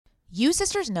You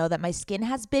sisters know that my skin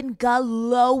has been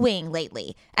glowing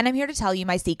lately, and I'm here to tell you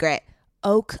my secret.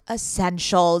 Oak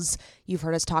Essentials. You've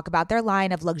heard us talk about their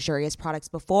line of luxurious products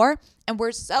before, and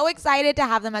we're so excited to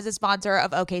have them as a sponsor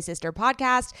of OK Sister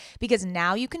Podcast because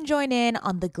now you can join in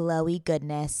on the glowy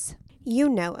goodness. You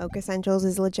know Oak Essentials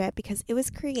is legit because it was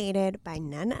created by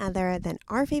none other than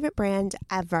our favorite brand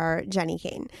ever, Jenny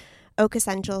Kane. Oak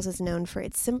Essentials is known for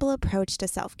its simple approach to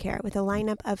self-care with a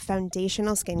lineup of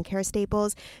foundational skincare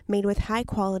staples made with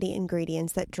high-quality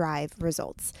ingredients that drive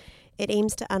results. It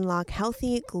aims to unlock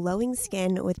healthy, glowing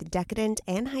skin with decadent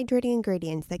and hydrating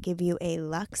ingredients that give you a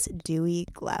luxe, dewy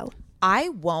glow. I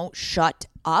won't shut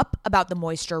up about the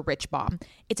Moisture Rich Balm.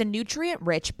 It's a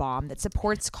nutrient-rich balm that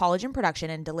supports collagen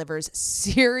production and delivers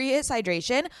serious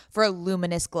hydration for a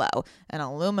luminous glow. And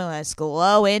a luminous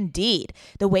glow indeed.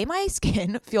 The way my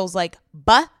skin feels like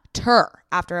butter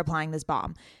after applying this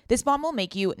balm. This balm will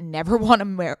make you never want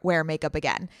to wear makeup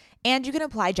again. And you can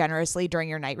apply generously during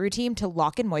your night routine to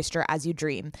lock in moisture as you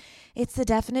dream. It's the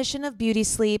definition of beauty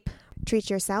sleep.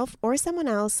 Treat yourself or someone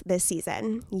else this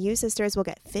season. You sisters will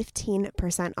get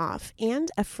 15% off and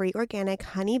a free organic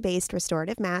honey-based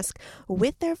restorative mask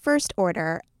with their first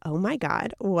order. Oh my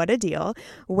God, what a deal.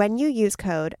 When you use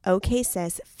code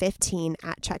OKSIS15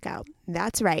 at checkout.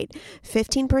 That's right,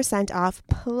 15% off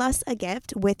plus a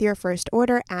gift with your first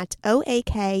order at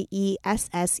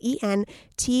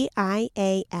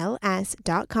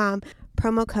OAKESSENTIALS.com.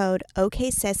 Promo code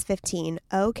OKSIS15,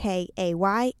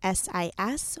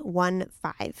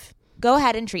 OKAYSIS15. Go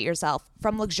ahead and treat yourself.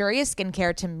 From luxurious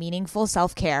skincare to meaningful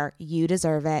self-care, you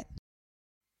deserve it.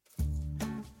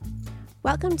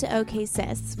 Welcome to OK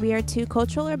Sis. We are two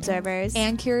cultural observers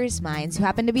And curious minds who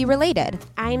happen to be related.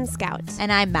 I'm Scout.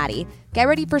 And I'm Mady. Get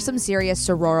ready for some serious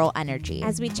sororal energy.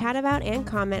 As we chat about and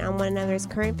comment on one another's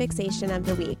current fixation of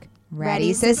the week.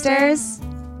 Ready, sisters?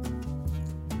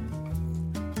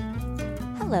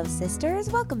 Hello, sisters.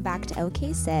 Welcome back to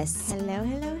OK Sis. Hello,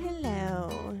 hello,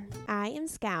 hello. I am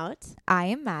Scout. I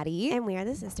am Mady. And we are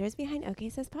the sisters behind OK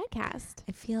Sis Podcast.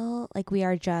 I feel like we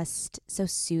are just so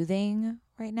soothing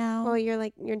right now. Well,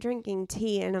 you're drinking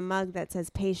tea in a mug that says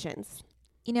patience.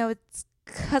 You know, it's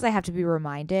because I have to be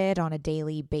reminded on a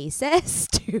daily basis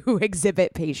to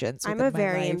exhibit patience. I'm a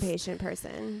very impatient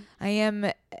person. I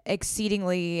am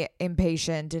exceedingly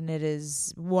impatient, and it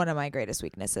is one of my greatest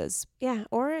weaknesses. Yeah,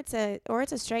 or it's a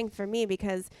strength for me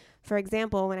because, for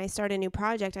example, when I start a new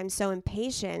project, I'm so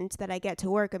impatient that I get to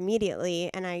work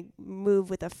immediately and I move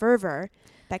with a fervor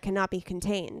that cannot be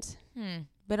contained.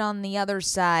 But on the other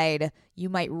side, you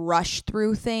might rush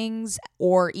through things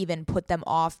or even put them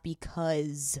off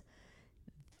because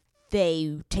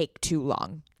they take too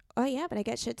long. Oh, yeah, but I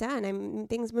get shit done.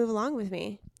 Things move along with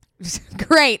me.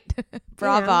 Great.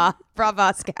 Brava.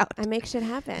 Brava, Scout. I make shit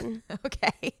happen.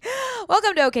 Okay.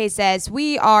 Welcome to OK Sis.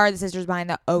 We are the sisters behind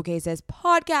the OK Sis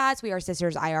podcast. We are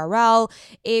sisters IRL.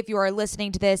 If you are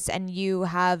listening to this and you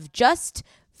have just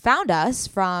found us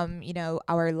from,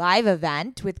 our live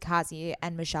event with Cassie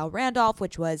and Michelle Randolph,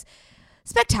 which was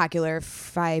spectacular,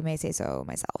 if I may say so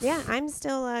myself. Yeah, I'm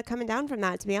still coming down from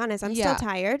that, to be honest. I'm still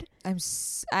tired. It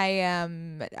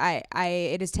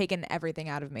has taken everything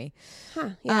out of me.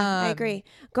 Yeah, I agree.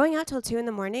 Going out till 2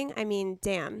 a.m, I mean,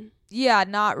 damn. Yeah,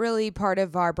 not really part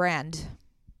of our brand.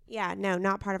 Yeah, no,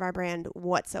 not part of our brand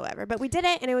whatsoever. But we did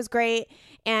it, and it was great.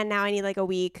 And now I need like a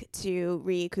week to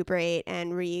recuperate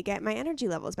and get my energy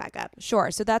levels back up.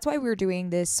 Sure. So that's why we're doing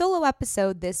this solo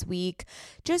episode this week,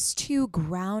 just to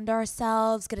ground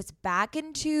ourselves, get us back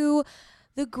into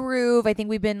the groove. I think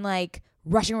we've been like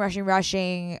rushing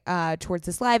towards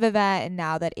this live event. And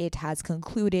now that it has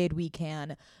concluded, we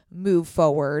can move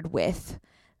forward with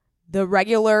the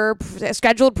regular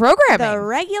scheduled programming. The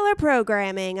regular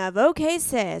programming of OK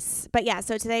Sis. But yeah,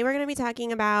 so today we're going to be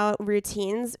talking about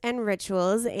routines and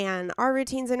rituals and our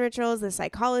routines and rituals, the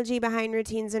psychology behind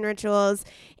routines and rituals,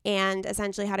 and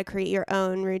essentially how to create your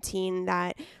own routine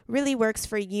that really works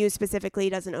for you specifically,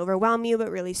 doesn't overwhelm you,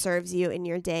 but really serves you in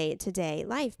your day-to-day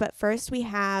life. But first we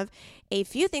have a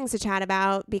few things to chat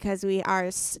about because we are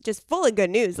just full of good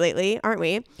news lately, aren't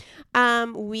we?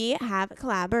 We have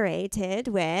collaborated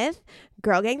with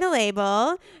Girl Gang the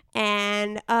Label,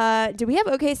 and do we have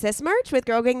OK Sis merch with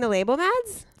Girl Gang the Label,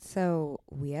 Mads? So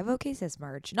we have OK Sis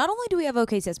merch. Not only do we have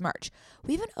OK Sis merch,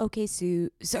 we have an OK Sis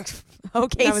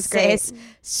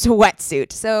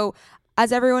sweatsuit. So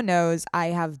as everyone knows, I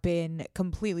have been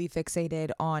completely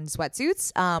fixated on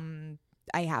sweatsuits.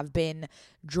 I have been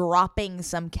dropping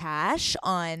some cash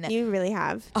on You really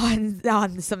have. on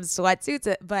some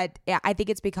sweatsuits, but yeah, I think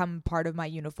it's become part of my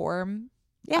uniform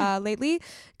lately,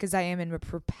 because I am in a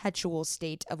perpetual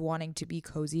state of wanting to be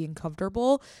cozy and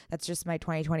comfortable. That's just my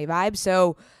 2020 vibe.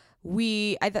 So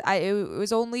it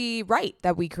was only right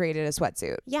that we created a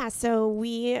sweatsuit. Yeah, so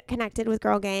we connected with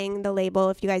Girl Gang, the label.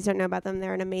 If you guys don't know about them,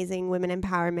 they're an amazing women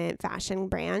empowerment fashion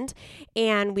brand.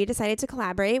 And we decided to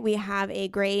collaborate. We have a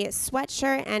gray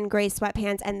sweatshirt and gray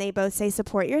sweatpants, and they both say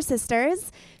support your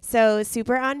sisters. So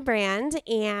super on brand.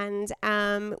 And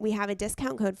we have a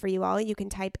discount code for you all. You can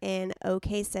type in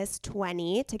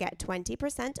OKSIS20 to get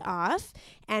 20% off.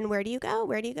 And where do you go?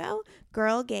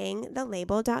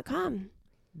 Girlgangthelabel.com.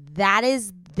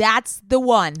 That's the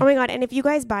one. Oh my God. And if you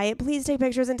guys buy it, please take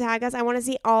pictures and tag us. I want to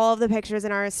see all of the pictures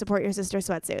in our Support Your Sister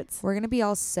sweatsuits. We're going to be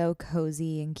all so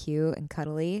cozy and cute and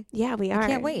cuddly. Yeah, we are. I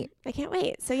can't wait.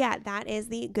 So yeah, that is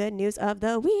the good news of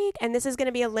the week. And this is going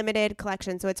to be a limited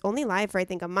collection. So it's only live for, I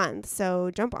think, a month. So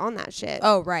jump on that shit.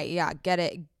 Oh, right. Yeah. Get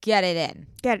it in. Get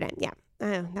it in. Yeah.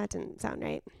 Oh, that didn't sound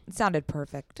right. It sounded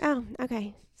perfect. Oh,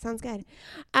 okay. Sounds good.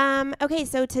 Okay,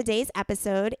 so today's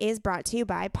episode is brought to you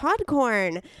by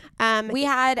Podcorn. We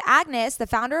had Agnes, the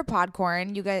founder of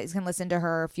Podcorn. You guys can listen to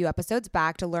her a few episodes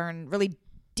back to learn really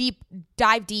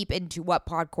dive deep into what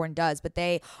Podcorn does, but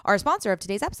they are a sponsor of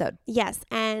today's episode. Yes,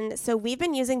 and so we've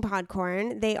been using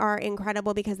Podcorn. They are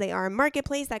incredible because they are a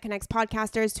marketplace that connects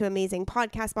podcasters to amazing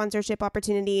podcast sponsorship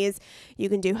opportunities. You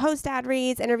can do host ad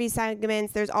reads, interview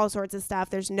segments. There's all sorts of stuff.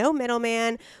 There's no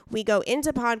middleman. We go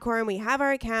into Podcorn. We have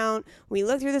our account. We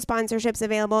look through the sponsorships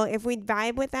available. If we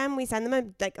vibe with them, we send them a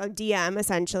DM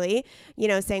essentially,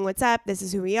 saying what's up, this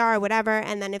is who we are, whatever.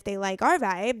 And then if they like our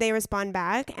vibe, they respond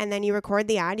back, and then you record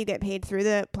the ad. You get paid through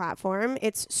the platform.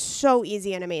 It's so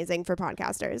easy and amazing for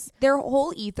podcasters. Their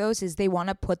whole ethos is they want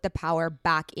to put the power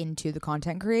back into the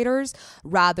content creators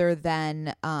rather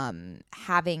than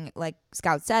having, like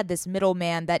Scout said, this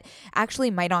middleman that actually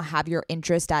might not have your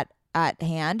interest at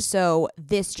hand. So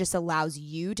this just allows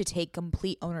you to take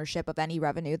complete ownership of any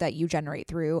revenue that you generate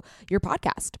through your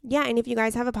podcast. Yeah. And if you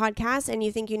guys have a podcast and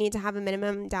you think you need to have a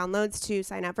minimum downloads to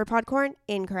sign up for Podcorn,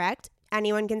 incorrect.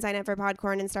 Anyone can sign up for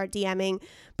Podcorn and start DMing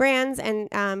brands and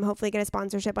hopefully get a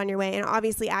sponsorship on your way. And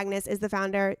obviously Agnes is the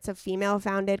founder. It's a female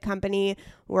founded company.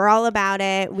 We're all about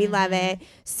it. We love it.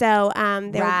 So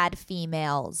rad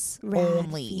females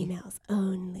only.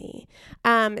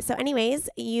 So anyways,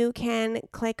 you can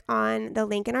click on the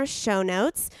link in our show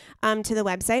notes to the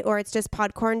website, or it's just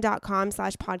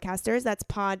podcorn.com/podcasters. That's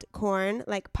Podcorn,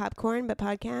 like popcorn, but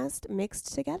podcast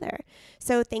mixed together.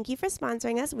 So thank you for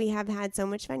sponsoring us. We have had so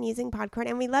much fun using Podcorn,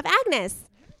 and we love Agnes.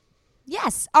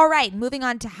 Yes. All right. Moving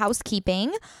on to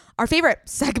housekeeping, our favorite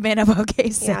segment of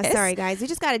OK Sis. Yeah, sorry, guys. We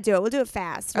just got to do it. We'll do it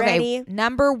fast. Okay. Ready?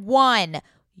 Number 1,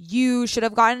 you should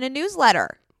have gotten a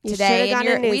newsletter today.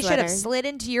 We should have slid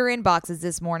into your inboxes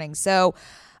this morning. So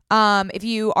if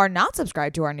you are not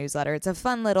subscribed to our newsletter, it's a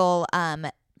fun little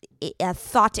a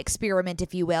thought experiment,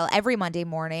 if you will. Every Monday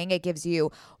morning, it gives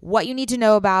you what you need to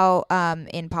know about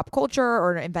in pop culture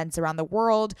or events around the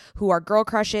world, who are girl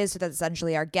crushes. So that's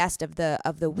essentially our guest of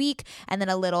the week, and then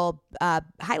a little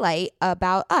highlight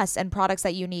about us and products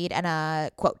that you need and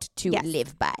a quote to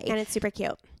live by. And it's super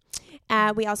cute.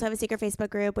 We also have a secret Facebook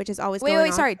group, which is always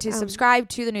Sorry. To subscribe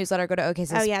to the newsletter, go to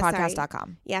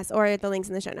OKSisPodcast.com. Yes, or the link's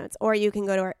in the show notes. Or you can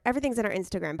go to everything's in our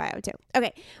Instagram bio, too.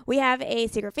 Okay, we have a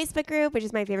secret Facebook group, which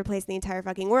is my favorite place in the entire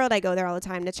fucking world. I go there all the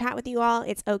time to chat with you all.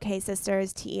 It's OK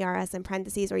Sisters, TERS in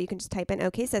parentheses, or you can just type in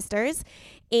OK Sisters.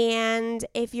 And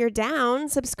if you're down,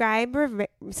 subscribe, rate,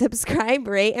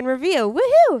 and review.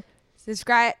 Woohoo!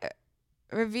 Subscribe...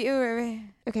 Review.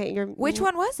 Okay, which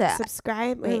one was it?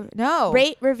 Subscribe. Wait, no.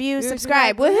 Rate, review,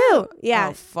 subscribe. Woohoo! Yeah.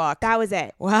 Oh fuck. That was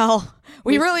it. Well,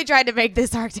 we really tried to make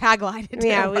this our tagline.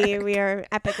 Yeah, we are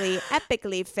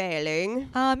epically failing.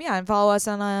 Yeah, and follow us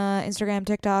on Instagram,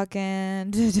 TikTok,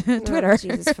 and Twitter. Oh,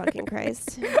 Jesus fucking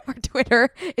Christ. Our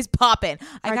Twitter is popping.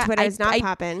 Our Twitter is not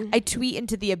popping. I tweet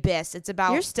into the abyss. It's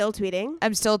about. You're still tweeting?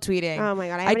 I'm still tweeting. Oh my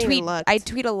god, I haven't even looked. I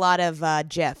tweet a lot of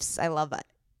GIFs. I love it.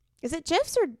 Is it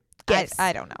GIFs or GIFs?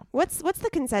 I don't know. What's the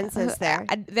consensus there?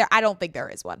 I don't think there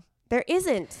is one. There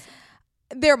isn't.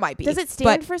 There might be. Does it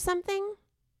stand for something?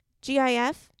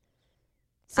 GIF?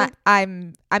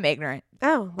 I'm ignorant.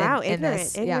 Oh, wow.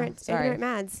 Ignorant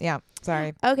Mads. Yeah,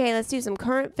 sorry. Okay, let's do some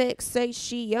current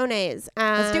fixaciones.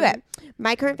 Let's do it.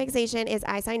 My current fixation is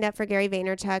I signed up for Gary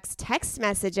Vaynerchuk's text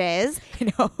messages. I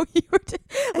know. You were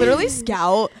literally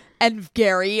Scout and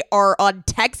Gary are on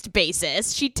text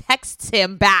basis. She texts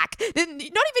him back. You're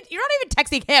not even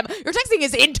texting him. You're texting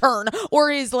his intern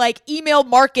or his email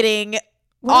marketing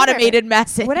automated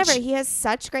message. Whatever. He has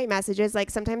such great messages. Like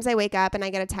sometimes I wake up and I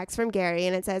get a text from Gary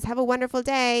and it says, have a wonderful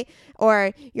day,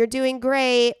 or you're doing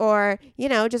great, or,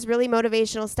 just really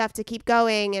motivational stuff to keep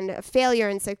going, and failure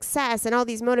and success and all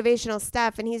these motivational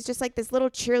stuff. And he's just like this little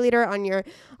cheerleader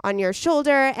on your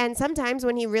shoulder. And sometimes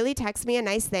when he really texts me a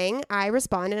nice thing, I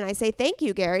respond and I say, thank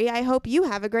you, Gary. I hope you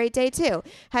have a great day too.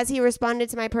 Has he responded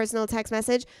to my personal text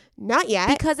message? Not yet.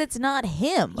 Because it's not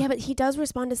him. Yeah, but he does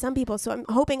respond to some people. So I'm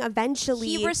hoping eventually.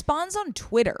 He responds on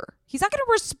Twitter. He's not going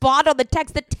to respond on the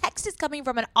text. The text is coming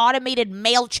from an automated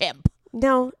MailChimp.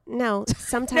 No.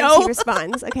 Sometimes he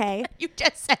responds. Okay. You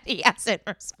just said he hasn't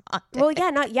responded. Well, yeah,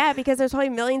 not yet, because there's probably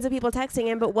millions of people texting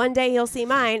him, but one day he'll see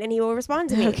mine and he will respond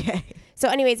to me. Okay. So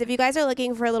anyways, if you guys are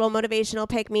looking for a little motivational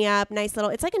pick-me-up, nice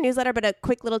little, it's like a newsletter, but a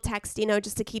quick little text,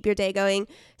 just to keep your day going,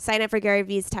 sign up for Gary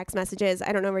V's text messages.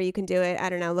 I don't know where you can do it. I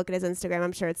don't know. Look at his Instagram.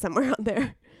 I'm sure it's somewhere on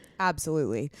there.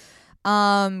 Absolutely.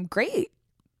 Great.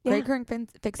 Yeah. Great current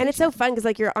fixation. And it's so fun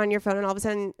because you're on your phone and all of a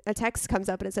sudden a text comes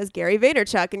up and it says Gary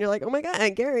Vaynerchuk and you're like, oh my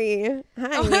God, Gary. Hi.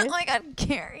 Oh my God,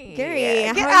 Gary. Gary,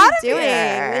 Get how out are of you doing?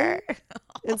 here.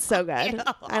 It's so good.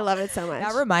 I love it so much.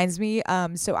 That reminds me.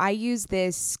 So I use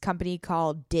this company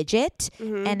called Digit,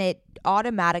 and it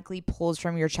automatically pulls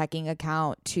from your checking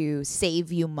account to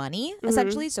save you money,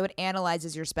 essentially. So it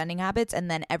analyzes your spending habits, and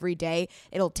then every day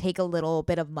it'll take a little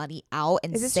bit of money out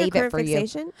and Is this save your it for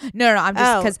fixation? you. No, I'm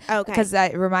just because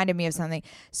that reminded me of something.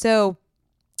 So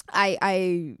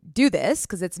I do this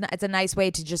because it's a nice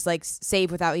way to just like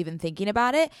save without even thinking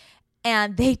about it.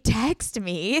 And they text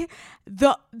me.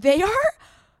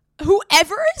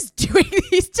 Whoever is doing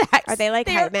these texts, are they like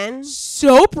hype men?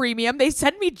 So premium. They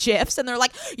send me GIFs and they're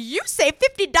like, you save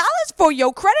 $50 for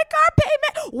your credit card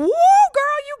payment. Woo,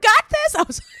 girl, you got this. I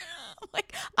was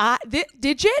like,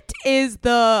 Digit is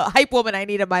the hype woman I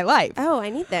need in my life. Oh,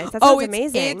 I need this. That sounds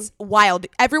amazing. It's wild.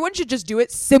 Everyone should just do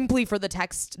it simply for the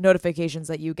text notifications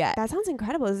that you get. That sounds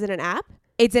incredible. Is it an app?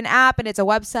 It's an app and it's a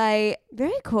website.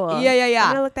 Very cool. Yeah.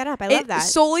 I'm gonna look that up. I love that.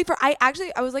 Solely for I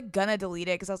was like gonna delete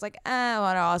it because I was like,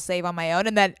 I'll save on my own.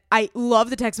 And then I love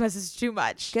the text message too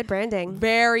much. Good branding.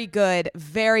 Very good.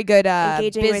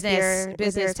 Engaging business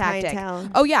with your tactic. clientele.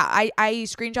 Oh yeah, I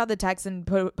screenshot the text and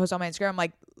post on my Instagram. I'm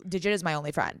like, Digit is my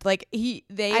only friend. Like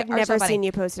I've never seen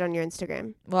you post it on your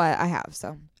Instagram. Well, I have.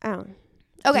 So okay.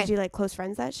 Did you like close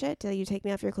friends that shit? Did you take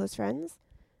me off your close friends?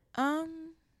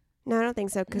 No, I don't think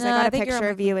so, because I got a picture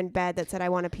of you in bed that said I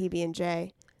want a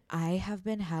PB&J. I have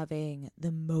been having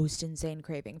the most insane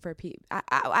craving for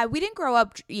we didn't grow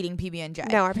up eating PB&J.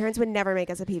 No, our parents would never make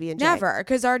us a PB&J. Never,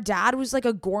 because our dad was like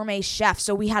a gourmet chef,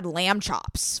 so we had lamb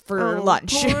chops for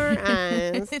lunch. Poor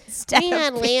us. We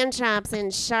had lamb chops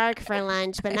and shark for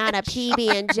lunch, but not a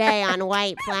PB&J on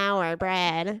white flour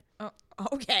bread.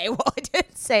 Okay, well, I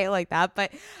didn't say it like that,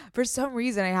 but for some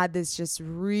reason I had this just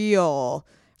real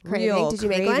craving. Did you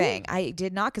make one? I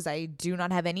did not, because I do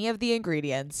not have any of the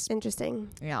ingredients. Interesting.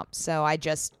 Yeah, so I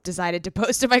just decided to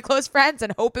post to my close friends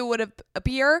and hope it would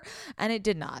appear, and it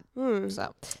did not.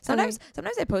 So sometimes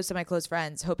I post to my close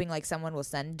friends hoping like someone will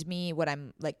send me what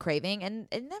I'm like craving, and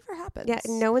it never happens. Yeah,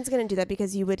 no one's gonna do that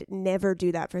because you would never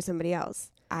do that for somebody else.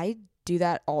 I do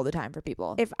that all the time for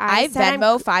people. If I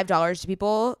Venmo $5 to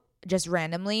people just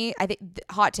randomly, I think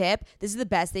hot tip, this is the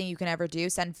best thing you can ever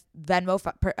do. Send Venmo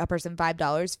a person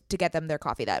 $5 to get them their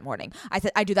coffee that morning.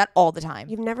 I do that all the time.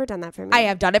 You've never done that for me. I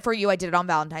have done it for you. I did it on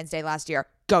Valentine's Day last year.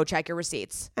 Go check your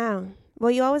receipts. Oh,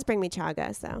 well, you always bring me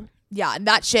chaga, so. Yeah, and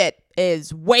that shit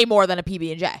is way more than a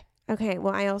PB&J. Okay,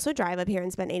 well, I also drive up here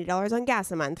and spend $80 on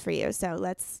gas a month for you, so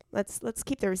let's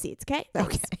keep the receipts, okay?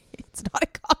 Thanks. Okay, it's not a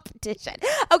competition.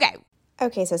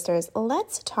 Okay, sisters,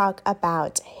 let's talk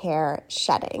about hair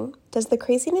shedding. Does the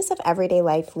craziness of everyday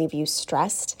life leave you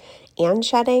stressed and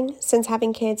shedding? Since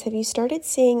having kids, have you started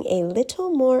seeing a little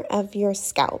more of your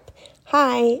scalp?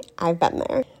 Hi, I've been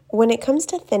there. When it comes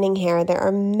to thinning hair, there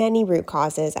are many root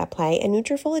causes at play, and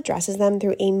Nutrafol addresses them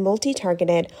through a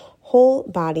multi-targeted,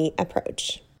 whole-body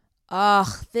approach.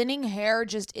 Thinning hair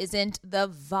just isn't the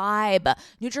vibe.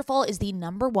 Nutrafol is the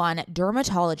 #1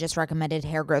 dermatologist recommended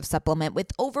hair growth supplement,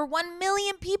 with over 1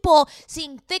 million people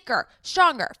seeing thicker,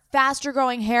 stronger, faster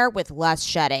growing hair with less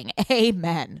shedding.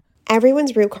 Amen.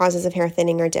 Everyone's root causes of hair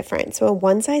thinning are different, so a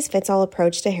one-size-fits-all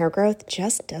approach to hair growth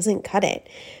just doesn't cut it.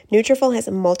 Nutrafol has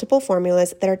multiple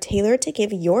formulas that are tailored to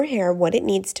give your hair what it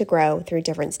needs to grow through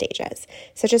different stages,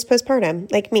 such as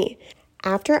postpartum, like me.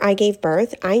 After I gave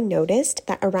birth, I noticed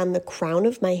that around the crown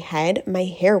of my head, my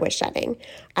hair was shedding.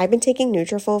 I've been taking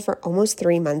Nutrafol for almost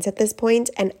 3 months at this point,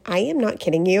 and I am not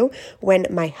kidding you when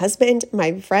my husband,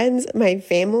 my friends, my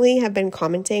family have been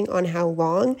commenting on how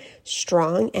long,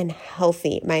 strong, and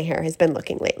healthy my hair has been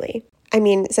looking lately. I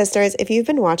mean, sisters, if you've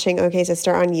been watching OK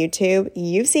Sister on YouTube,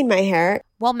 you've seen my hair.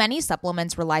 While many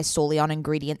supplements rely solely on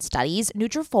ingredient studies,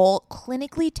 Nutrafol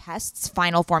clinically tests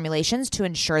final formulations to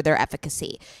ensure their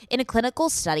efficacy. In a clinical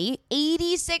study,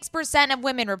 86% of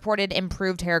women reported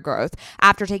improved hair growth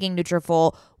after taking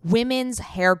Nutrafol women's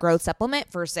hair growth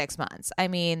supplement for 6 months. I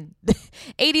mean,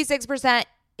 86%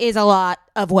 is a lot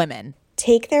of women.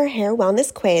 Take their hair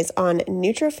wellness quiz on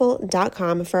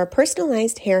Nutrafol.com for a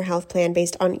personalized hair health plan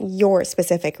based on your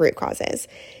specific root causes.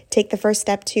 Take the first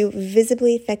step to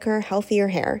visibly thicker, healthier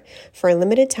hair. For a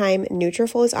limited time,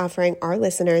 Nutrafol is offering our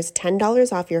listeners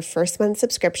 $10 off your first month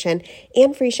subscription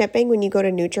and free shipping when you go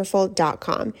to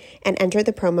Nutrafol.com and enter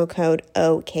the promo code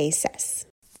OKSIS.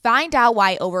 Find out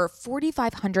why over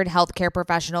 4,500 healthcare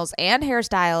professionals and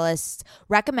hairstylists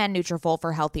recommend Nutrafol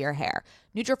for healthier hair.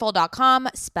 Nutrafol.com,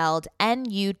 spelled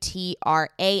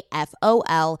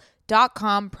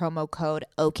Nutrafol.com, promo code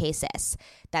OKSIS.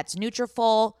 That's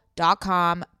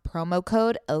Nutrafol.com, promo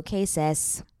code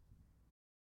OKSIS.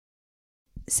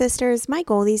 Sisters, my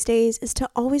goal these days is to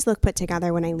always look put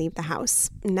together when I leave the house.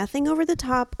 Nothing over the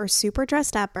top or super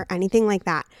dressed up or anything like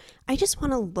that. I just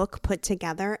want to look put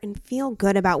together and feel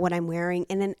good about what I'm wearing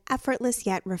in an effortless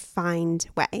yet refined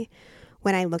way.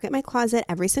 When I look at my closet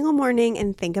every single morning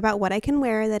and think about what I can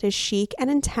wear that is chic and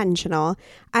intentional,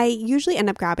 I usually end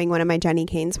up grabbing one of my Jenny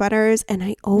Kane sweaters, and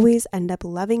I always end up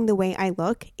loving the way I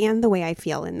look and the way I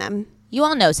feel in them. You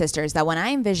all know, sisters, that when I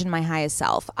envision my highest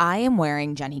self, I am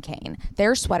wearing Jenny Kane.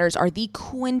 Their sweaters are the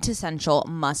quintessential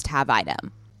must-have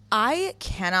item. I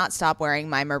cannot stop wearing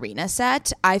my Marina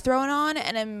set. I throw it on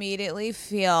and immediately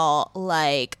feel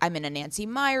like I'm in a Nancy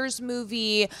Meyers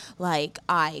movie, like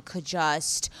I could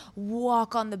just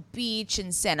walk on the beach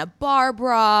in Santa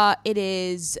Barbara. It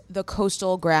is the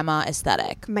coastal grandma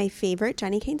aesthetic. My favorite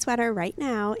Jenny Kane sweater right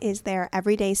now is their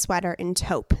everyday sweater in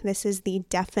taupe. This is the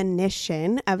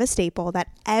definition of a staple that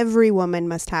every woman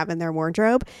must have in their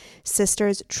wardrobe.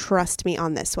 Sisters, trust me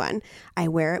on this one. I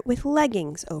wear it with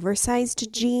leggings,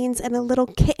 oversized jeans, and a little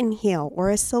kitten heel or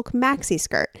a silk maxi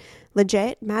skirt.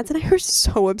 Legit, Mads and I are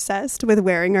so obsessed with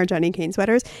wearing our Jenny Kane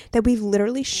sweaters that we've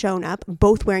literally shown up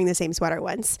both wearing the same sweater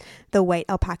once. The white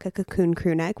alpaca cocoon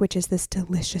crew neck, which is this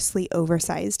deliciously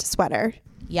oversized sweater.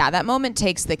 Yeah, that moment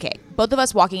takes the cake. Both of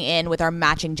us walking in with our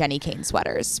matching Jenny Kane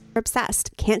sweaters. We're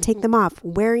obsessed. Can't take them off.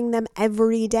 Wearing them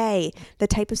every day. The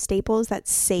type of staples that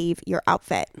save your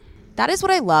outfit. That is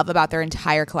what I love about their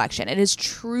entire collection. It is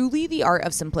truly the art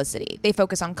of simplicity. They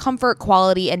focus on comfort,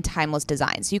 quality, and timeless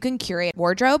designs. You can curate a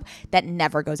wardrobe that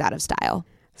never goes out of style.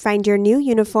 Find your new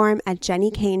uniform at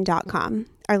jennykane.com.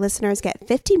 Our listeners get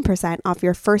 15% off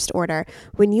your first order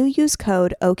when you use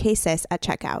code OKSIS at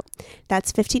checkout.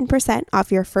 That's 15% off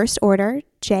your first order,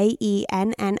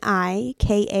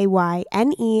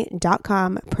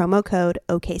 JENNIKAYNE.com, promo code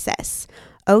OKSIS.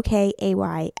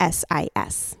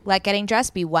 OKAYSIS. Let getting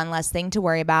dressed be one less thing to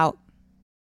worry about.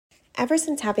 Ever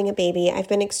since having a baby, I've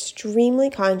been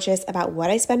extremely conscious about what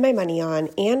I spend my money on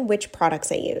and which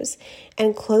products I use.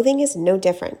 And clothing is no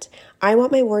different. I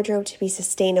want my wardrobe to be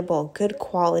sustainable, good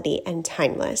quality, and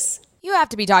timeless. You have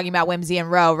to be talking about Whimsy and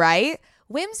Row, right?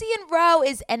 Whimsy and Row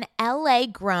is an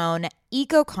LA-grown,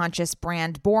 eco-conscious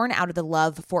brand born out of the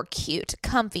love for cute,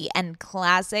 comfy, and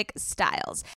classic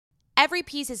styles. Every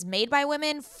piece is made by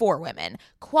women for women.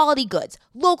 Quality goods,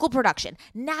 local production,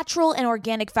 natural and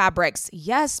organic fabrics.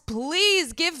 Yes,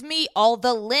 please give me all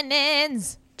the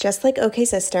linens. Just like OK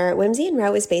Sister, Whimsy and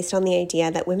Row is based on the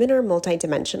idea that women are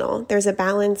multidimensional. There's a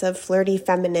balance of flirty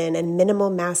feminine and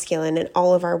minimal masculine in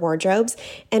all of our wardrobes,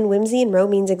 and Whimsy and Row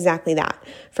means exactly that.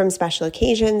 From special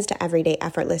occasions to everyday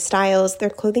effortless styles, their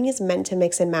clothing is meant to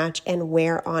mix and match and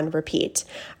wear on repeat.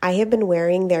 I have been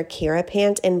wearing their Kira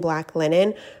pant in black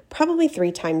linen probably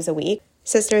 3 times a week.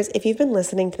 Sisters, if you've been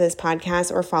listening to this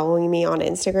podcast or following me on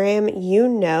Instagram, you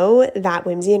know that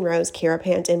Whimsy and Row's Kira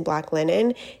pant in black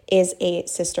linen is a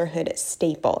sisterhood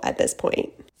staple at this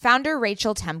point. Founder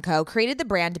Rachel Temko created the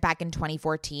brand back in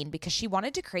 2014 because she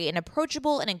wanted to create an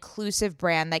approachable and inclusive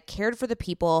brand that cared for the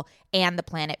people and the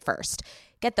planet first.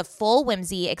 Get the full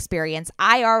Whimsy experience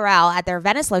IRL at their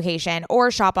Venice location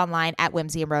or shop online at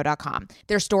whimsyandrow.com.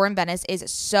 Their store in Venice is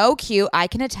so cute, I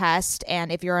can attest,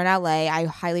 and if you're in LA, I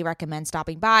highly recommend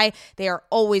stopping by. They are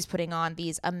always putting on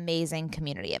these amazing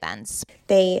community events.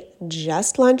 They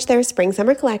just launched their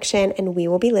spring-summer collection, and we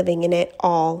will be living in it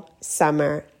all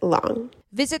summer long.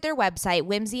 Visit their website,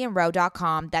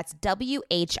 whimsyandrow.com. That's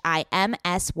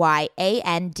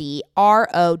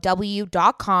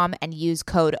WHIMSYANDROW.com and use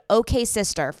code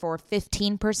OKSister for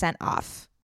 15% off.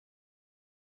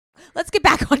 let's get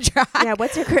back on track. Yeah,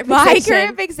 what's your current My fixation?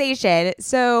 current fixation.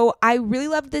 So I really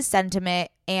love this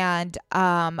sentiment, and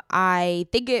I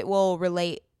think it will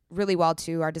relate really well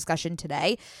to our discussion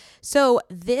today. So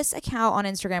this account on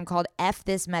Instagram called F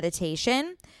This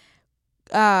Meditation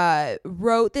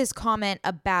wrote this comment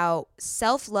about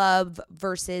self-love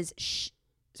versus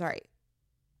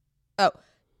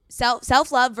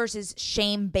self-love versus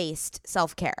shame-based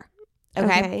self-care.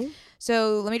 Okay.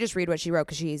 So let me just read what she wrote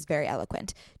because she's very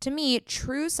eloquent. To me,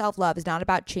 true self-love is not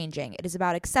about changing. It is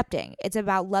about accepting. It's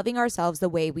about loving ourselves the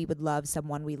way we would love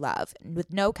someone we love,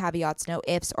 with no caveats, no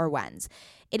ifs or whens.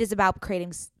 It is about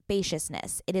creating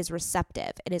spaciousness. It is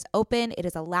receptive. It is open. It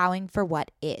is allowing for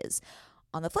what is.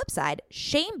 On the flip side,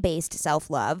 shame-based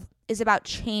self-love is about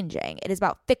changing. It is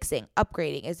about fixing,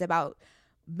 upgrading. It is about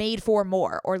made for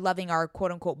more, or loving our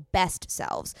quote-unquote best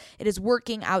selves. It is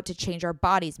working out to change our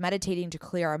bodies, meditating to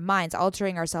clear our minds,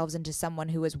 altering ourselves into someone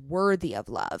who is worthy of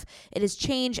love. It is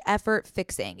change, effort,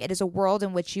 fixing. It is a world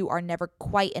in which you are never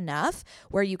quite enough,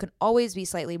 where you can always be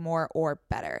slightly more or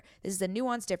better. This is a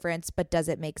nuanced difference, but does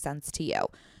it make sense to you?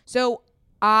 So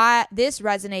this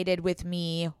resonated with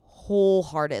me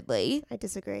wholeheartedly. I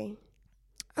disagree.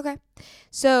 Okay.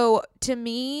 So to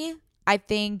me, I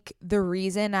think the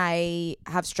reason I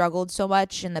have struggled so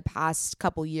much in the past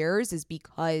couple years is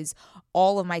because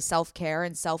all of my self-care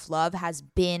and self-love has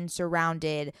been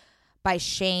surrounded by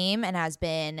shame and has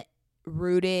been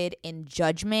rooted in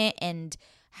judgment and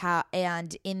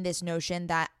in this notion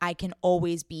that I can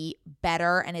always be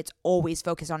better, and it's always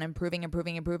focused on improving.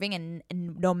 And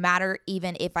no matter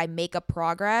even if I make a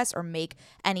progress or make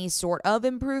any sort of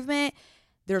improvement,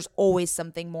 there's always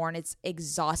something more, and it's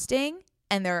exhausting.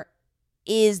 And there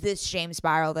is this shame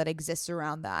spiral that exists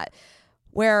around that,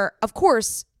 where of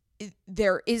course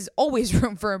there is always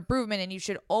room for improvement and you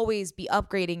should always be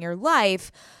upgrading your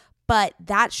life, but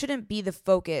that shouldn't be the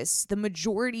focus. The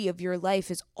majority of your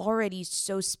life is already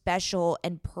so special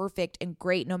and perfect and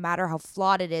great, no matter how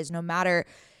flawed it is, no matter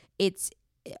it's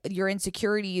your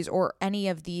insecurities or any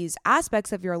of these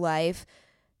aspects of your life.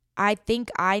 I think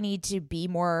I need to be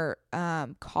more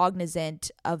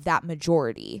cognizant of that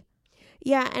majority.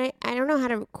 Yeah, and I don't know how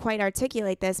to quite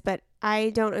articulate this, but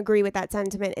I don't agree with that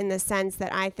sentiment in the sense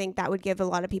that I think that would give a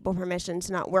lot of people permission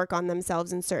to not work on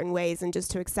themselves in certain ways and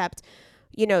just to accept,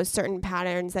 certain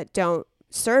patterns that don't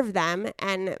serve them.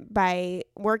 And by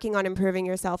working on improving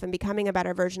yourself and becoming a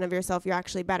better version of yourself, you're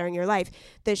actually bettering your life.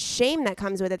 The shame that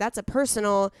comes with it, that's a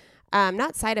personal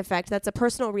not side effect, that's a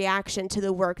personal reaction to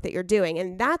the work that you're doing.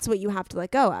 And that's what you have to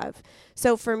let go of.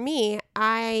 So for me,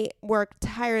 I work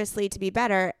tirelessly to be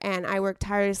better, and I work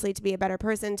tirelessly to be a better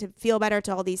person, to feel better,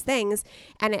 to all these things.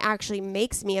 And it actually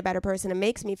makes me a better person and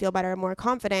makes me feel better and more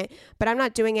confident. But I'm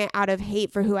not doing it out of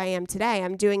hate for who I am today.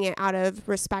 I'm doing it out of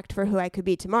respect for who I could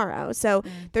be tomorrow. So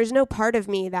there's no part of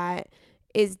me that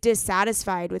is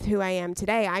dissatisfied with who I am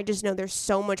today. I just know there's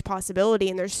so much possibility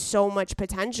and there's so much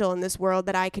potential in this world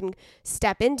that I can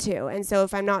step into. And so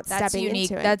if I'm not stepping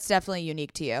into it. That's definitely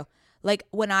unique to you. Like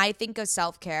when I think of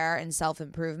self-care and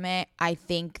self-improvement, I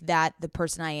think that the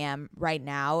person I am right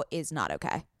now is not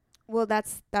okay. Well,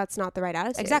 that's not the right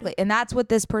attitude. Exactly. And that's what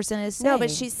this person is saying. No, but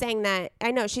she's saying that,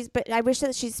 I know but I wish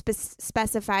that she's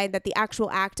specified that the actual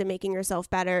act of making yourself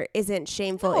better isn't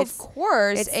shameful. No, of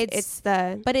course.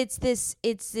 But it's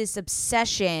this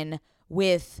obsession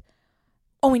with,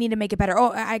 we need to make it better.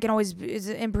 I can always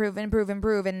improve,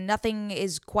 and nothing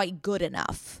is quite good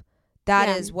enough. That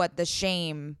is what the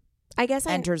shame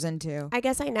enters into. I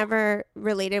guess I never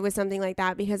related with something like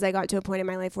that because I got to a point in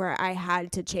my life where I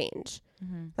had to change.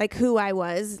 Mm-hmm. Like who I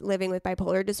was living with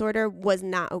bipolar disorder was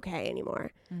not okay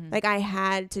anymore. Mm-hmm. Like I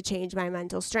had to change my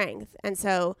mental strength. And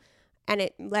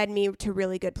it led me to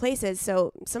really good places.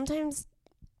 So sometimes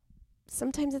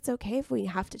it's okay if we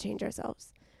have to change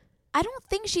ourselves. I don't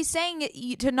think she's saying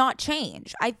to not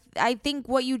change. I think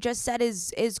what you just said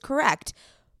is correct.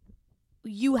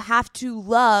 You have to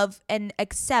love and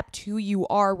accept who you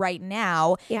are right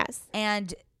now. Yes.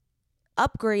 And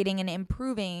upgrading and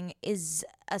improving is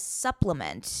a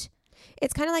supplement.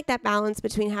 It's kind of like that balance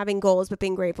between having goals but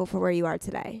being grateful for where you are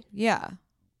today. Yeah.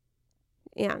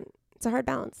 Yeah. It's a hard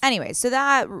balance. Anyway, so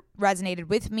that resonated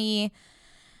with me.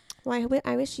 Well,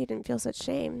 I wish you didn't feel such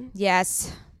shame.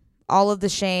 Yes. All of the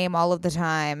shame, all of the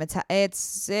time.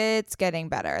 It's getting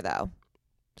better though.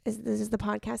 Does the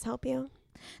podcast help you?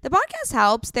 The podcast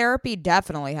helps. Therapy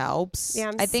definitely helps.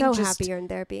 Yeah, I think so just happy you're in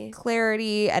therapy.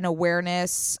 Clarity and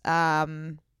awareness,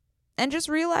 and just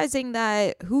realizing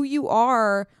that who you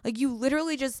are, like you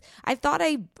literally just. I thought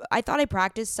I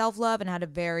practiced self-love and had a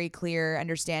very clear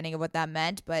understanding of what that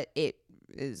meant, but it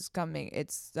is coming.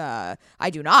 It's I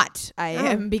do not. I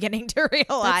am beginning to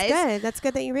realize. That's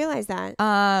good that you realize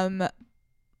that.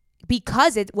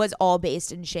 Because it was all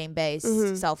based in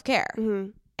shame-based self-care.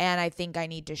 Mm-hmm. And I think I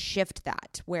need to shift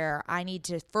that, where I need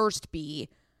to first be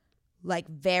like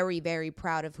very, very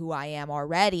proud of who I am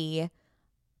already,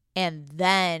 and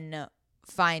then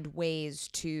find ways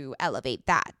to elevate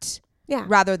that. Yeah.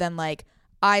 Rather than like,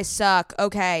 I suck.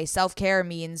 Okay, self-care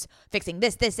means fixing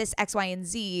this, X, Y, and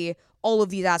Z, all of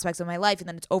these aspects of my life, and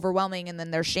then it's overwhelming, and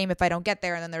then there's shame if I don't get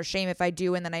there, and then there's shame if I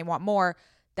do, and then I want more.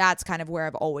 That's kind of where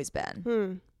I've always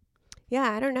been.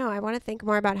 Yeah, I don't know. I want to think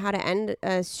more about how to end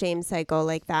a shame cycle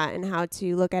like that and how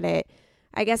to look at it.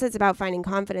 I guess it's about finding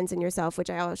confidence in yourself, which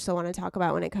I also want to talk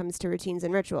about when it comes to routines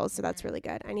and rituals. So that's really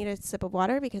good. I need a sip of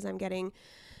water because I'm getting,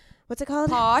 what's it called?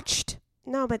 Parched.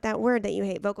 No, but that word that you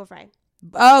hate, vocal fry.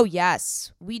 Oh,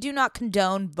 yes. We do not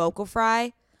condone vocal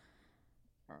fry.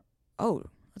 Oh,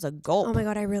 that's a gulp. Oh my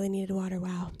God, I really needed water.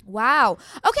 Wow.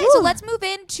 Okay, so let's move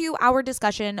into our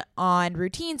discussion on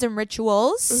routines and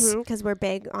rituals. Because we're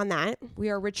big on that. We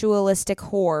are ritualistic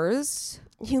whores.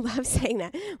 You love saying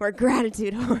that. We're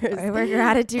gratitude whores. We're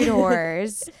gratitude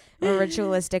whores. We're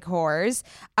ritualistic whores.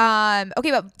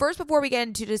 Okay, but first, before we get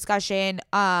into discussion,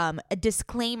 a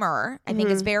disclaimer I think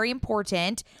is very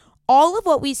important. All of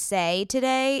what we say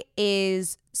today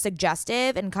is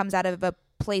suggestive and comes out of a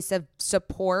place of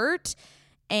support,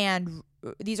 and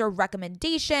these are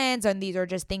recommendations, and these are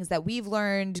just things that we've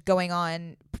learned going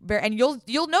on. And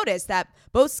you'll notice that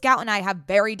both Scout and I have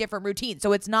very different routines,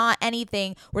 so it's not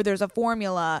anything where there's a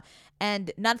formula,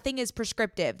 and nothing is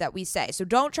prescriptive that we say. So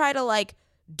don't try to like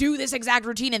do this exact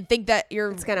routine and think that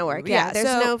it's gonna work. Yeah,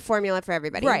 there's no formula for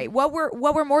everybody. Right. What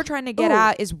we're more trying to get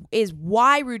at is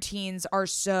why routines are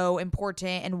so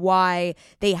important and why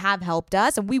they have helped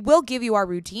us. And we will give you our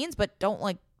routines, but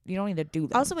you don't need to do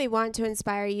them. Also, we want to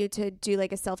inspire you to do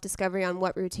like a self-discovery on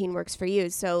what routine works for you.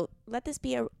 So let this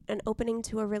be an opening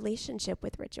to a relationship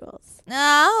with rituals.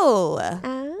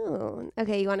 Oh.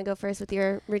 Okay, you want to go first with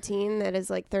your routine that is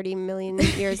like 30 million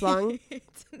years long?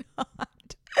 It's not.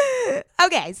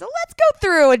 Okay, so let's go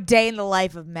through a day in the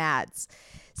life of Mads.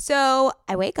 So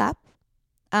I wake up.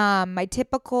 My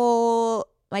typical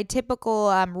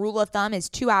rule of thumb is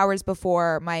 2 hours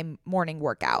before my morning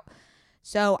workout.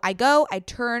 So I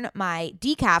turn my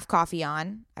decaf coffee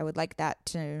on. I would like that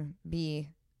to be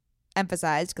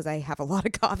emphasized because I have a lot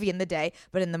of coffee in the day,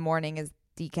 but in the morning is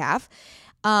decaf.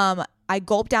 I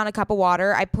gulp down a cup of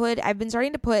water. I've been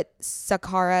starting to put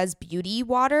Sakara's beauty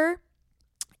water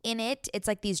in it. It's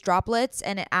like these droplets,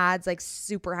 and it adds like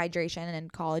super hydration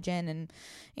and collagen and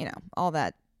all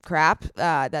that crap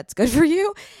that's good for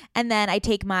you. And then I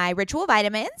take my ritual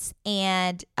vitamins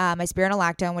and my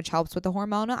spironolactone, which helps with the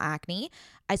hormonal acne.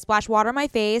 I splash water on my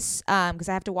face because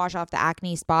I have to wash off the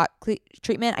acne spot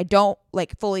treatment. I don't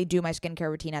like fully do my skincare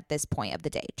routine at this point of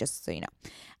the day, just so you know.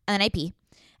 And then I pee,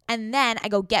 and then I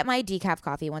go get my decaf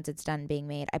coffee. Once it's done being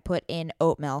made, I put in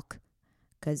oat milk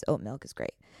because oat milk is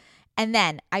great. And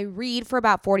then I read for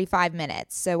about 45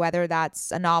 minutes. So whether that's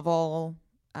a novel,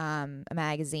 a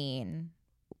magazine,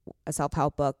 a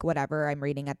self-help book, whatever I'm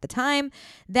reading at the time,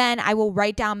 then I will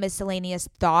write down miscellaneous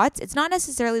thoughts. It's not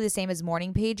necessarily the same as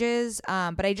morning pages,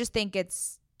 but I just think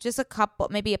it's just a couple,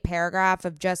 maybe a paragraph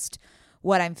of just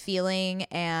what I'm feeling.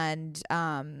 And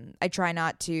I try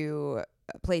not to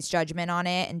place judgment on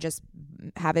it and just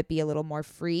have it be a little more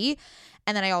free.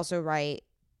 And then I also write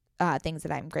things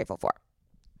that I'm grateful for.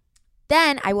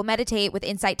 Then I will meditate with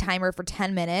Insight Timer for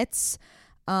 10 minutes,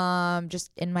 just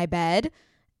in my bed.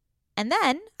 And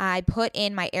then I put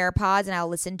in my AirPods and I'll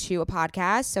listen to a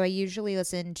podcast. So I usually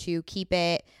listen to Keep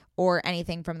It or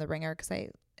anything from The Ringer because I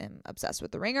am obsessed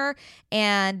with The Ringer.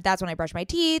 And that's when I brush my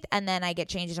teeth, and then I get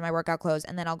changed into my workout clothes,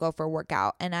 and then I'll go for a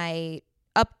workout. And I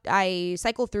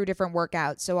cycle through different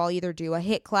workouts. So I'll either do a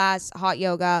HIIT class, hot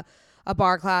yoga, a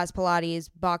bar class, Pilates,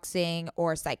 boxing,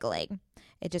 or cycling.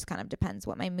 It just kind of depends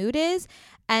what my mood is.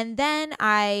 And then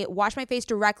I wash my face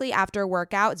directly after a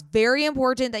workout. It's very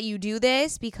important that you do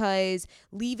this because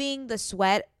leaving the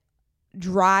sweat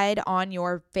dried on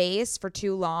your face for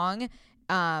too long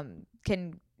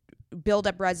can build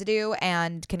up residue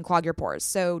and can clog your pores.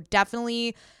 So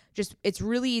definitely it's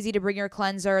really easy to bring your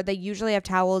cleanser. They usually have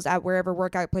towels at wherever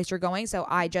workout place you're going. So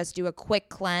I just do a quick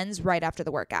cleanse right after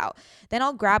the workout. Then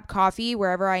I'll grab coffee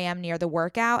wherever I am near the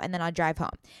workout, and then I'll drive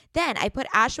home. Then I put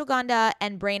ashwagandha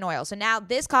and brain oil. So now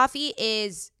this coffee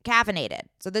is caffeinated.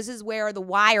 So this is where the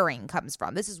wiring comes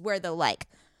from. This is where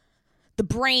the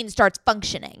brain starts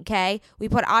functioning, okay? We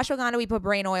put ashwagandha, we put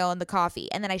brain oil in the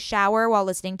coffee. And then I shower while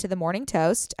listening to the morning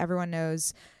toast. Everyone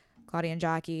knows Claudia and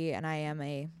Jackie, and I am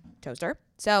a toaster.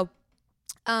 So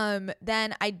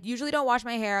Then I usually don't wash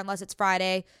my hair unless it's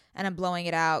Friday and I'm blowing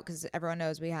it out because everyone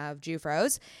knows we have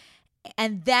Jufros.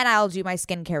 And then I'll do my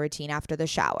skincare routine after the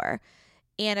shower.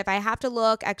 And if I have to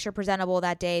look extra presentable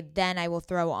that day, then I will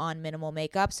throw on minimal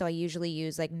makeup. So I usually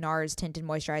use like NARS tinted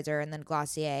moisturizer and then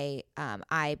Glossier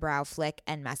eyebrow flick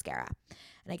and mascara.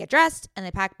 And I get dressed and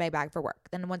I pack my bag for work.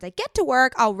 Then once I get to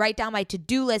work, I'll write down my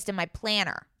to-do list in my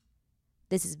planner.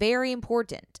 This is very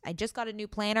important. I just got a new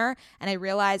planner and I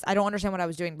realized I don't understand what I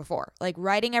was doing before. Like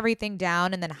writing everything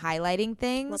down and then highlighting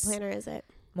things. What planner is it?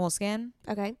 Moleskine.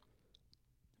 Okay.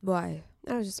 Why?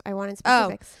 I wanted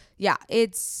specifics. Yeah,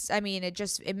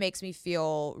 it makes me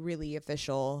feel really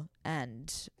official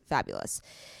and fabulous.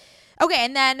 Okay,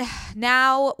 and then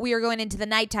now we are going into the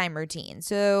nighttime routine.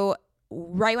 So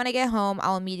right when I get home,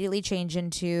 I'll immediately change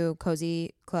into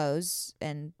cozy clothes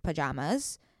and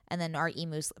pajamas. And then our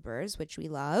emu slippers, which we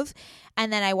love.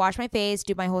 And then I wash my face,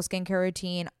 do my whole skincare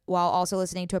routine while also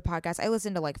listening to a podcast. I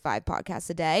listen to like 5 podcasts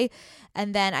a day.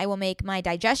 And then I will make my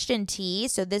digestion tea.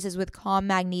 So this is with calm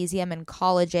magnesium and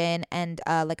collagen and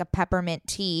like a peppermint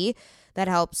tea that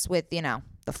helps with, the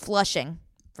flushing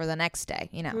for the next day.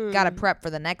 Got to prep for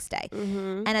the next day.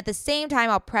 Mm-hmm. And at the same time,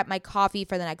 I'll prep my coffee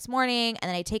for the next morning. And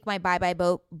then I take my Bye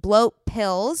Bloat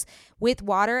pills with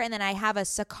water. And then I have a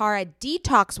Sakara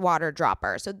detox water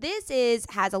dropper. So this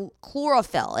has a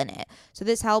chlorophyll in it. So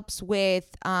this helps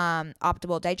with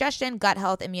optimal digestion, gut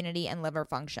health, immunity, and liver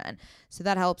function. So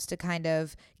that helps to kind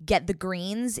of get the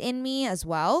greens in me as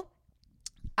well.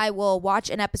 I will watch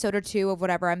an episode or 2 of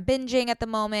whatever I'm binging at the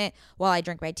moment while I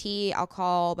drink my tea. I'll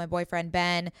call my boyfriend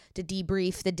Ben to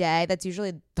debrief the day. That's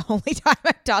usually the only time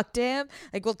I talk to him.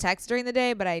 Like we'll text during the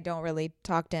day, but I don't really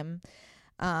talk to him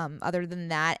other than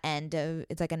that. And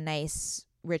it's like a nice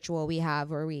ritual we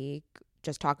have where we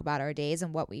just talk about our days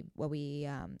and what we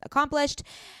accomplished.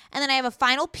 And then I have a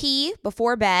final pee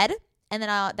before bed. And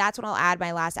then that's when I'll add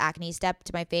my last acne step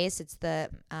to my face. It's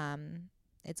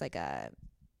like a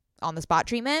on-the-spot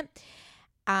treatment.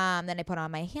 Then I put on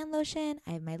my hand lotion.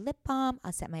 I have my lip balm.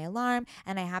 I'll set my alarm.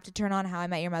 And I have to turn on How I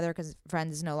Met Your Mother because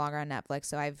Friends is no longer on Netflix.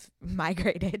 So I've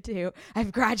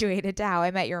graduated to How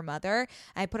I Met Your Mother.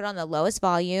 I put it on the lowest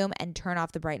volume and turn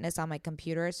off the brightness on my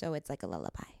computer so it's like a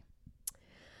lullaby.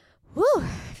 Whew.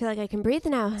 I feel like I can breathe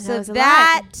now. So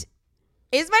that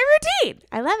is my routine.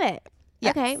 I love it.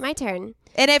 Yes. Okay, my turn.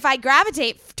 And if I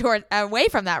gravitate away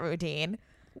from that routine...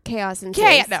 Chaos and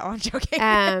No, I'm joking.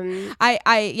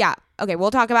 Okay,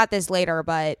 we'll talk about this later,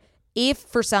 but if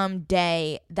for some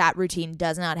day that routine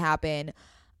does not happen,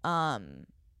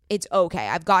 it's okay.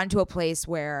 I've gotten to a place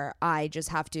where I just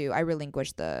have to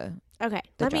relinquish the Okay.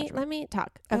 Let me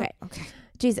talk. Okay. Oh, okay.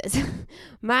 Jesus.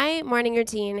 My morning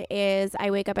routine is I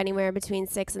wake up anywhere between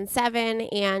 6 and 7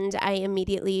 and I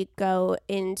immediately I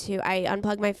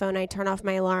unplug my phone. I turn off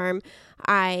my alarm.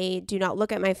 I do not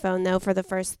look at my phone though for the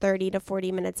first 30 to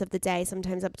 40 minutes of the day,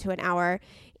 sometimes up to an hour.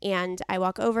 And I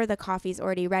walk over, the coffee's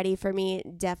already ready for me.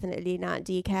 Definitely not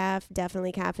decaf,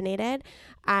 definitely caffeinated.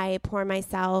 I pour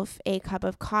myself a cup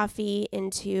of coffee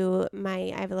into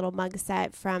I have a little mug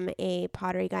set from a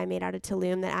pottery guy made out of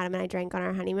Tulum that Adam and I drank on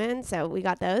our honeymoon. So we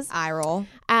got those. Eye roll.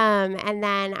 And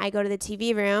then I go to the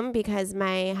TV room because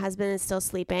my husband is still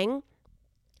sleeping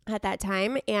at that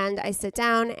time, and I sit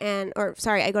down I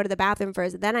go to the bathroom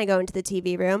first, then I go into the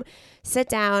TV room, sit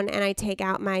down, and I take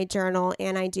out my journal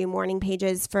and I do morning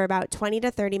pages for about 20 to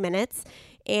 30 minutes.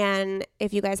 And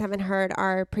if you guys haven't heard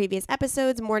our previous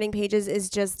episodes, morning pages is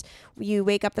just you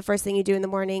wake up, the first thing you do in the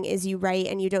morning is you write,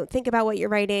 and you don't think about what you're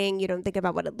writing. You don't think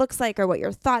about what it looks like or what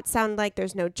your thoughts sound like.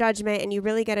 There's no judgment, and you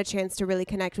really get a chance to really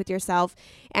connect with yourself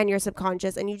and your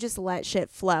subconscious, and you just let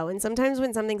shit flow. And sometimes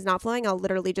when something's not flowing, I'll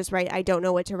literally just write, I don't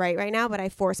know what to write right now, but I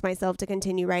force myself to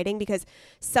continue writing because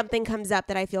something comes up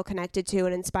that I feel connected to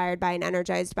and inspired by and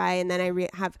energized by, and then I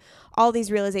have all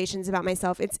these realizations about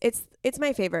myself. It's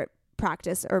my favorite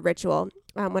practice or ritual,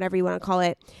 whatever you want to call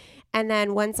it. And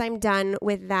then once I'm done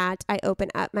with that, I open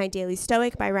up my Daily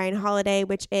Stoic by Ryan Holiday,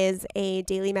 which is a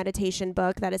daily meditation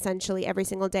book that essentially every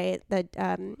single day,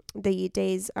 the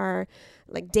days are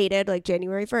like dated, like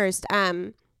January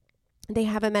 1st. They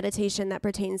have a meditation that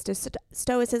pertains to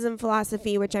Stoicism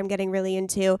philosophy, which I'm getting really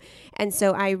into. And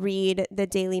so I read the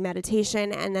daily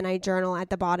meditation and then I journal at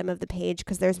the bottom of the page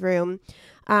because there's room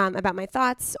about my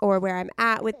thoughts or where I'm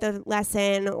at with the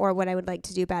lesson or what I would like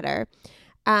to do better.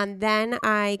 Then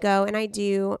I go and I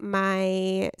do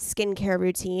my skincare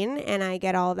routine and I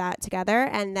get all that together.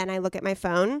 And then I look at my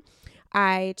phone.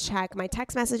 I check my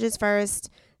text messages first.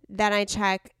 Then I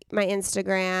check my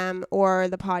Instagram or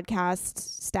the podcast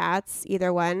stats,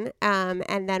 either one.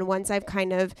 And then once I've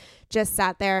kind of just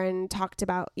sat there and talked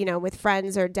about, with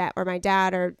friends or my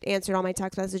dad, or answered all my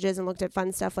text messages and looked at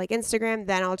fun stuff like Instagram,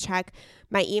 then I'll check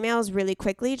my emails really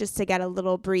quickly just to get a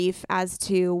little brief as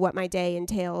to what my day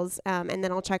entails. And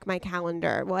then I'll check my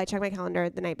calendar. Well, I check my calendar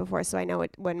the night before, so I know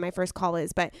when my first call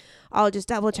is, but I'll just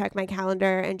double check my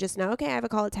calendar and just know, okay, I have a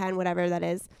call at 10, whatever that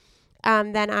is.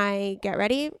 Then I get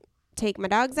ready, take my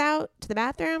dogs out to the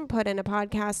bathroom, put in a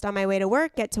podcast on my way to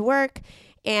work, get to work.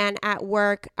 And at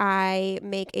work, I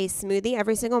make a smoothie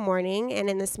every single morning. And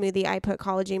in the smoothie, I put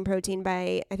collagen protein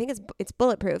I think it's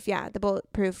Bulletproof. Yeah, the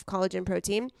Bulletproof collagen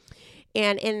protein.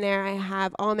 And in there, I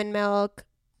have almond milk,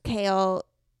 kale,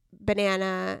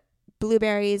 banana,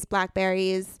 blueberries,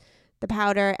 blackberries, the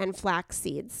powder, and flax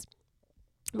seeds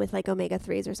with like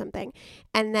omega-3s or something.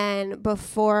 And then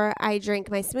before I drink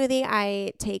my smoothie,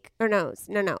 I drink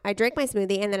my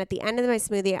smoothie. And then at the end of my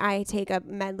smoothie, I take a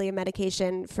medley of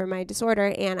medication for my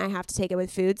disorder, and I have to take it with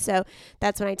food. So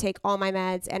that's when I take all my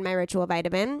meds and my ritual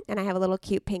vitamin, and I have a little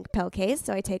cute pink pill case.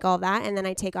 So I take all that, and then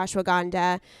I take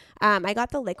ashwagandha. I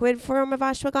got the liquid form of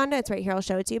ashwagandha. It's right here. I'll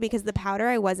show it to you, because the powder,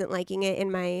 I wasn't liking it in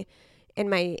my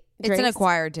drinks. It's an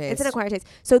acquired taste.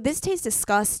 So this tastes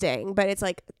disgusting, but it's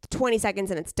like 20 seconds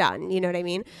and it's done. You know what I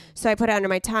mean? So I put it under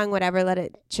my tongue, whatever, let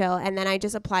it chill. And then I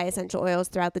just apply essential oils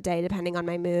throughout the day, depending on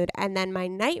my mood. And then my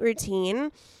night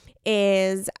routine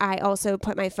is I also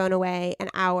put my phone away an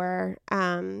hour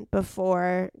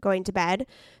before going to bed.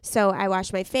 So I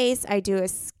wash my face. I do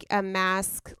a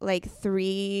mask like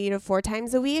 3 to 4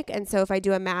 times a week. And so if I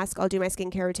do a mask, I'll do my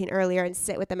skincare routine earlier and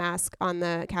sit with the mask on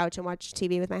the couch and watch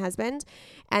TV with my husband.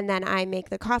 And then I make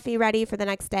the coffee ready for the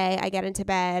next day. I get into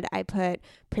bed. I put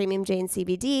Premium Jane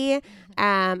CBD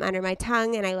under my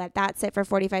tongue, and I let that sit for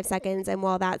 45 seconds. And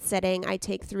while that's sitting, I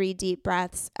take 3 deep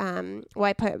breaths.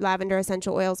 I put lavender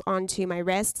essential oils onto my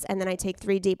wrists, and then I take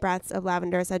 3 deep breaths of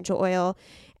lavender essential oil.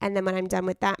 And then when I'm done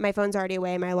with that, my phone's already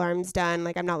away, my alarm's done.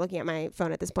 Like, I'm not looking at my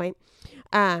phone at this point.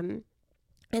 And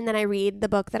then I read the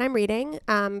book that I'm reading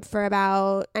for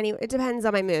it depends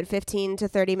on my mood, 15 to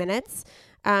 30 minutes.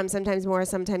 Sometimes more,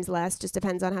 sometimes less, just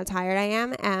depends on how tired I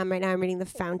am. Right now I'm reading The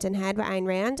Fountainhead by Ayn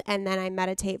Rand, and then I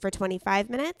meditate for 25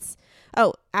 minutes.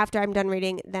 Oh, after I'm done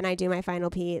reading, then I do my final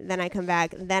pee, then I come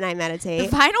back, then I meditate.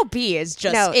 The final pee is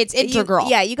just, it's integral.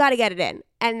 You got to get it in.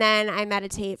 And then I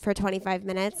meditate for 25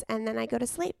 minutes, and then I go to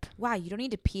sleep. Wow, you don't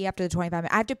need to pee after the 25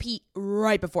 minutes. I have to pee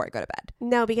right before I go to bed.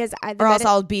 No, because else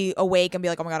I'll be awake and be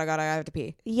like, oh my God, I have to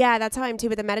pee. Yeah, that's how I am too.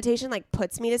 But the meditation like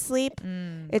puts me to sleep.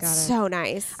 It's so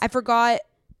nice. I forgot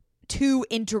 2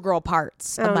 integral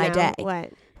parts of my day.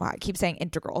 What? Wow, I keep saying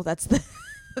integral. That's the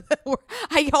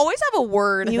I always have a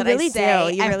word you that really I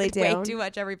say. You really do. Way too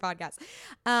much every podcast.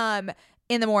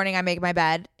 In the morning, I make my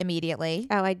bed immediately.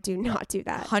 Oh, I do not do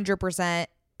that. 100%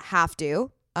 have to.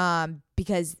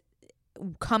 Because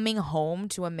coming home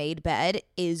to a made bed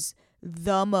is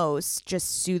the most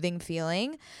just soothing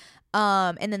feeling.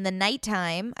 And then the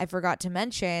nighttime, I forgot to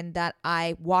mention that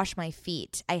I wash my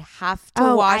feet. I have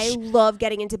to wash. I love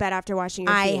getting into bed after washing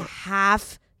your feet. I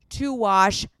have to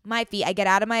wash my feet. I get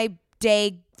out of my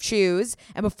day shoes,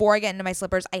 and before I get into my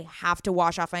slippers, I have to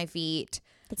wash off my feet.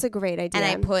 That's a great idea. And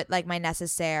I put like my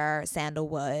Necessaire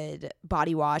sandalwood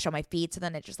body wash on my feet, so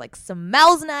then it just like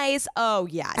smells nice. Oh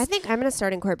yes. I think I'm gonna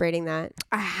start incorporating that.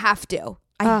 I have to.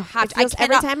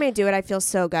 Every time I do it, I feel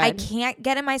so good. I can't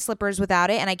get in my slippers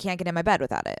without it, and I can't get in my bed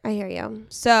without it. I hear you.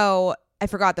 So I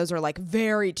forgot those are like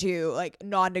very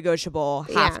non-negotiable.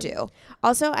 Have to.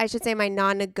 Also, I should say my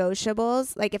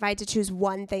non-negotiables. Like if I had to choose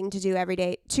one thing to do every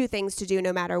day, 2 things to do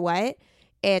no matter what,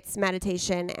 it's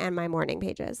meditation and my morning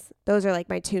pages. Those are like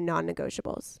my 2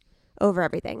 non-negotiables over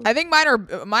everything. I think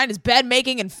mine is bed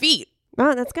making and feet.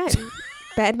 Oh, that's good.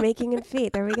 Bed making and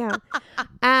feet. There we go.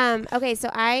 Okay, so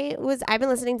I've been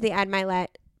listening to the Ed Milet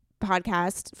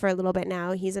podcast for a little bit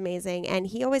now. He's amazing, and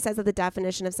he always says that the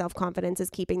definition of self-confidence is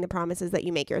keeping the promises that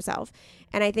you make yourself.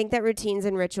 And I think that routines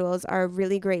and rituals are a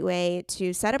really great way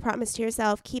to set a promise to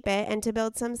yourself, keep it, and to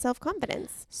build some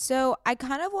self-confidence. So I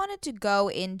kind of wanted to go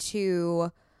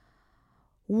into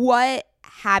what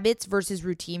habits versus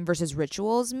routine versus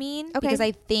rituals mean, because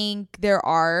I think there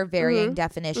are varying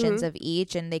definitions of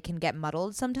each, and they can get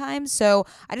muddled sometimes. So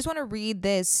I just want to read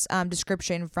this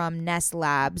description from Nest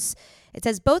Labs. It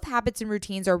says both habits and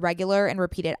routines are regular and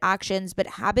repeated actions, but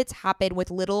habits happen with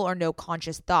little or no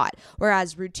conscious thought,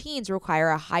 whereas routines require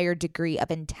a higher degree of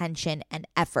intention and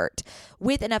effort.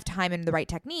 With enough time and the right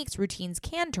techniques, routines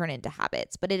can turn into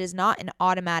habits, but it is not an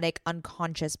automatic,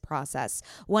 unconscious process.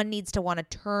 One needs to want to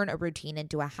turn a routine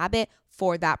into a habit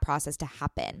for that process to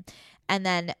happen. And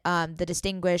then the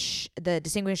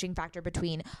distinguishing factor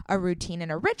between a routine and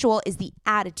a ritual is the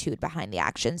attitude behind the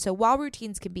action. So while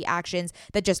routines can be actions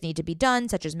that just need to be done,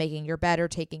 such as making your bed or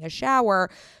taking a shower,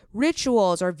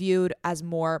 rituals are viewed as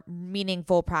more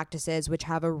meaningful practices which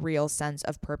have a real sense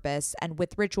of purpose. And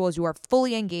with rituals, you are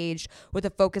fully engaged with a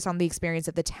focus on the experience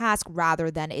of the task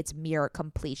rather than its mere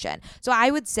completion. So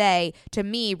I would say, to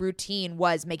me, routine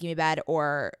was making my bed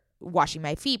or washing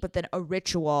my feet, but then a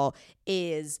ritual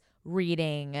is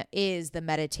reading, is the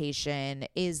meditation,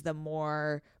 is the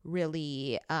more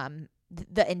really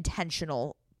the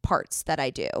intentional parts that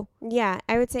I do. Yeah,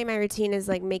 I would say my routine is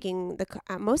like making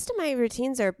most of my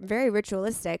routines are very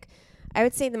ritualistic. I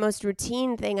would say the most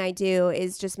routine thing I do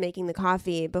is just making the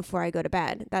coffee before I go to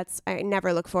bed. I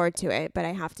never look forward to it, but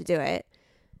I have to do it.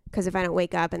 Because if I don't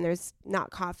wake up and there's not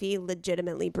coffee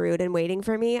legitimately brewed and waiting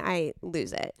for me, I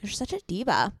lose it. You're such a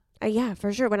diva. Yeah,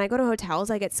 for sure. When I go to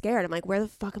hotels, I get scared. I'm like, where the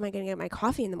fuck am I going to get my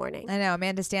coffee in the morning? I know.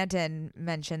 Amanda Stanton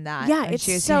mentioned that. Yeah,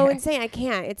 it's so insane. I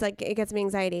can't. It's like, it gets me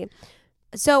anxiety.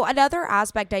 So another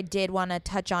aspect I did want to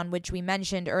touch on, which we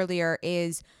mentioned earlier,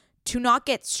 is to not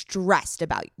get stressed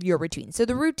about your routine. So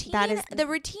the routine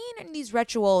and these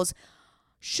rituals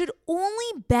should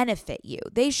only benefit you.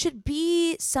 They should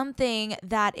be something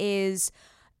that is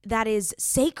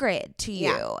sacred to you.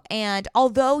 Yeah. And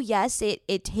although, yes,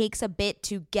 it takes a bit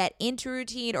to get into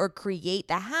routine or create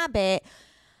the habit,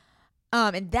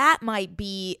 and that might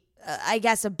be, I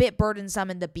guess, a bit burdensome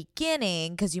in the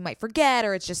beginning because you might forget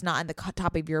or it's just not in the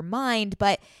top of your mind,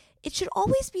 but it should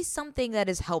always be something that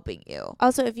is helping you.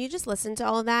 Also, if you just listen to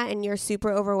all of that and you're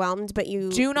super overwhelmed, but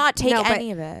you do not take any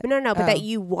of it. But that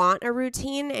you want a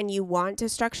routine and you want to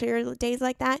structure your days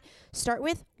like that, start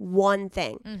with one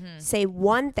thing. Mm-hmm. Say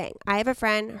one thing. I have a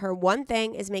friend, her one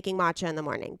thing is making matcha in the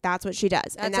morning. That's what she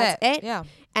does. That's it. Yeah.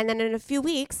 And then in a few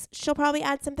weeks, she'll probably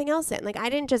add something else in. Like, I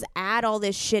didn't just add all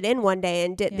this shit in one day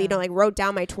and wrote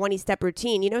down my 20-step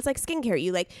routine. It's like skincare.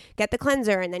 You like get the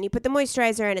cleanser and then you put the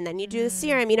moisturizer in and then you do the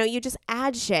serum. You just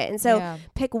add shit. And so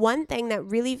pick one thing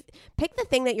pick the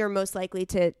thing that you're most likely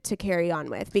to carry on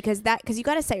with, because you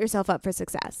got to set yourself up for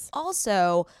success.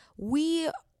 Also, we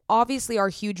obviously are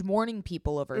huge morning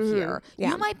people over here.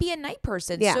 Yeah. You might be a night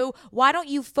person. Yeah. So why don't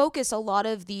you focus a lot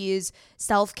of these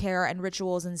self-care and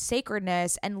rituals and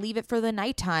sacredness and leave it for the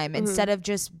nighttime instead of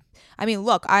just,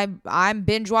 look, I'm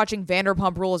binge watching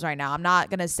Vanderpump Rules right now. I'm not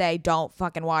going to say don't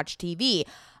fucking watch TV.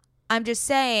 I'm just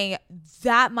saying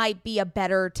that might be a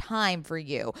better time for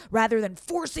you rather than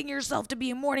forcing yourself to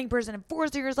be a morning person and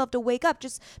forcing yourself to wake up.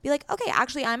 Just be like, okay,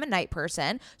 actually I'm a night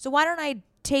person. So why don't I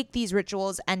take these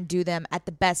rituals and do them at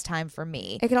the best time for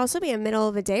me? It could also be a middle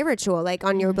of a day ritual, like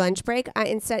on your lunch break.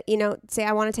 Instead, say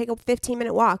I want to take a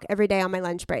 15-minute walk every day on my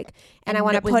lunch break, and I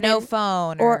want to put no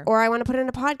phone, or I want to put in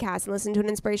a podcast and listen to an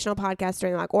inspirational podcast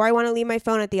during the walk, or I want to leave my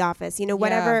phone at the office.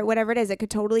 Whatever it is, it could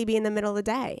totally be in the middle of the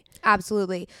day.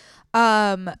 Absolutely.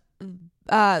 One thing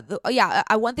I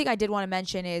did want to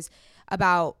mention is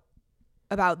about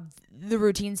the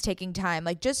routines taking time.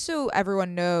 Like, just so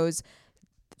everyone knows,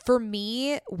 for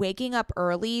me, waking up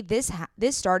early, this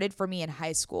started for me in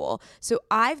high school. So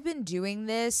I've been doing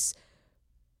this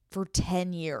for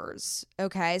 10 years.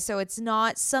 Okay. So it's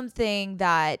not something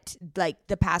that like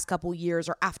the past couple years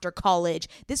or after college.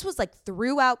 This was like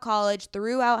throughout college,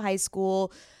 throughout high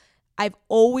school. I've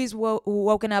always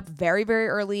woken up very, very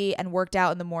early and worked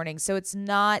out in the morning. So it's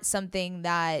not something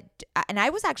that, and I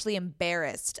was actually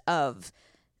embarrassed of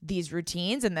these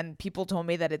routines, and then people told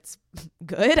me that it's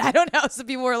good. I don't know. Some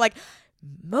people were like,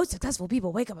 most successful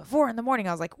people wake up at 4 a.m.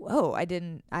 I was like, whoa, I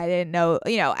didn't know.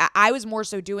 I was more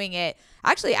so doing it.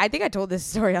 Actually, I think I told this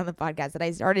story on the podcast that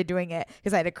I started doing it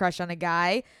because I had a crush on a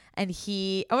guy, and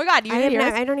oh my God,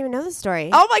 I don't even know the story.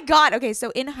 Oh my God. Okay.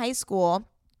 So in high school,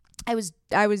 I was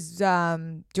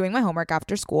doing my homework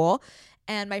after school,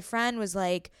 and my friend was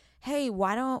like, hey,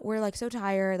 we're like so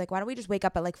tired. Like, why don't we just wake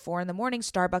up at like 4 a.m?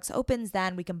 Starbucks opens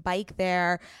then. We can bike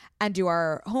there and do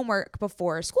our homework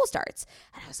before school starts.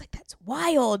 And I was like, that's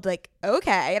wild. Like,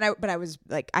 okay. But I was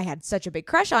like, I had such a big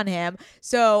crush on him.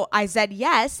 So I said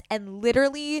yes. And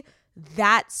literally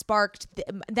that sparked.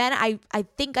 Then I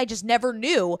think I just never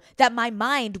knew that my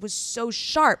mind was so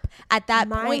sharp at that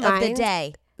point of the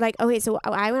day. Like, okay, so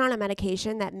I went on a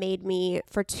medication that made me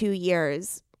for 2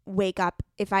 years wake up.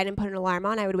 If I didn't put an alarm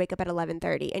on, I would wake up at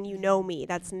 11:30, and you know me,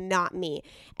 that's not me.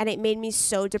 And it made me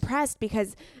so depressed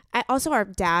because our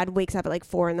dad wakes up at like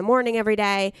 4 a.m. every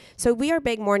day. So we are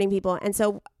big morning people. And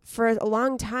so for a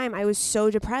long time, I was so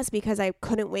depressed because I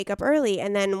couldn't wake up early.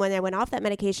 And then when I went off that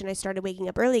medication, I started waking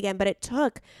up early again. But it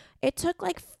took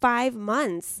like 5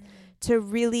 months to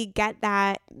really get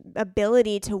that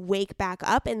ability to wake back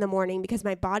up in the morning because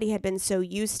my body had been so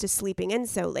used to sleeping in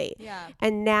so late. Yeah.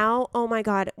 And now, oh my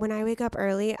God, when I wake up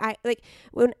early,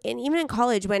 and even in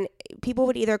college, when people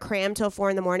would either cram till 4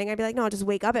 a.m, I'd be like, no, I'll just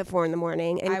wake up at 4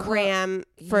 a.m. and cram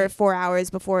for 4 hours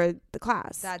before the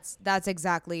class. That's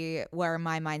exactly where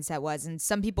my mindset was. And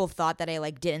some people thought that I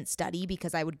like didn't study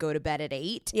because I would go to bed at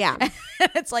 8. Yeah.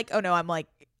 It's like, oh no,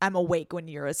 I'm awake when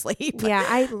you're asleep. Yeah,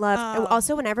 I love.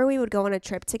 Also, whenever we would go on a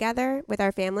trip together with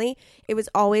our family, it was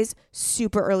always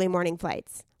super early morning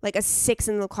flights, like a 6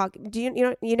 o'clock.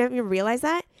 You never realize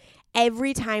that?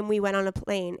 Every time we went on a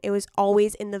plane, it was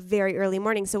always in the very early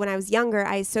morning. So when I was younger,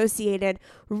 I associated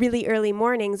really early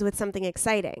mornings with something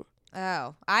exciting.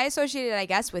 Oh, I associated, I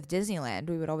guess, with Disneyland.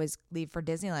 We would always leave for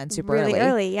Disneyland super really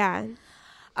early. Yeah.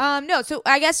 No, so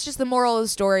I guess just the moral of the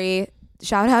story.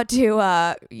 Shout out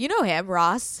to you know him,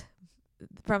 Ross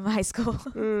from high school,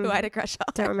 who I had a crush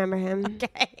on. Don't remember him.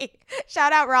 Okay.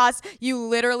 Shout out, Ross. You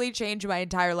literally changed my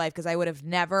entire life because I would have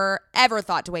never, ever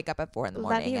thought to wake up at 4 a.m.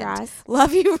 Love you, Ross.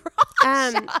 Love you,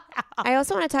 Ross. I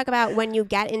also want to talk about when you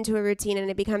get into a routine and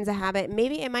it becomes a habit,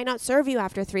 maybe it might not serve you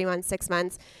after 3 months, 6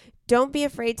 months. Don't be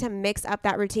afraid to mix up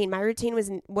that routine. My routine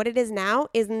was what it is now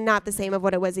is not the same of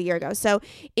what it was a year ago. So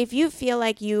if you feel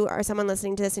like you are someone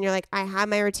listening to this and you're like, I have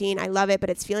my routine, I love it, but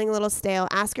it's feeling a little stale,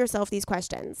 ask yourself these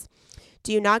questions.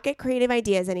 Do you not get creative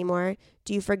ideas anymore?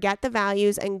 Do you forget the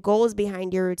values and goals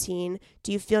behind your routine?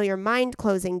 Do you feel your mind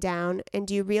closing down? And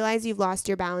do you realize you've lost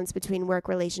your balance between work,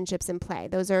 relationships, and play?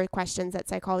 Those are questions that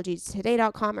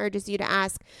psychologytoday.com urges you to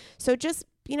ask. So just,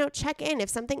 check in. If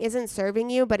something isn't serving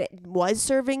you, but it was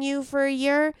serving you for a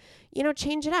year,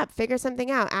 change it up, figure something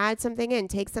out, add something in,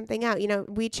 take something out.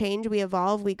 We change, we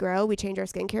evolve, we grow, we change our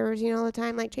skincare routine all the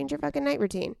time. Like, change your fucking night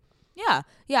routine. Yeah.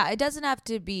 Yeah. It doesn't have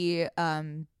to be,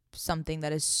 something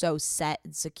that is so set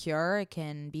and secure. It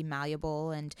can be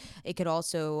malleable, and it could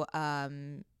also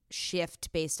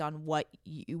shift based on what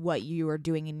you are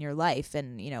doing in your life,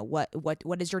 and what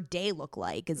does your day look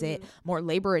like? Is it more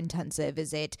labor intensive?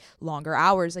 Is it longer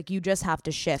hours? Like, you just have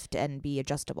to shift and be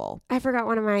adjustable. I forgot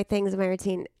one of my things in my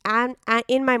routine.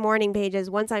 In my morning pages,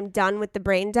 once I'm done with the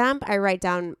brain dump, I write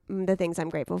down the things I'm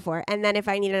grateful for, and then if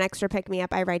I need an extra pick me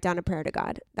up, I write down a prayer to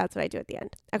God. That's what I do at the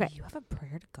end. Okay. You have a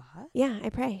prayer to God? Yeah, I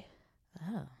pray.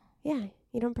 Oh. Yeah,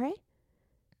 you don't pray?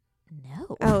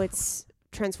 No. Oh, it's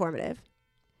transformative.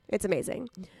 It's amazing.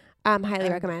 Highly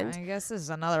recommend. I guess this is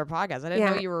another podcast. I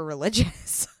didn't know you were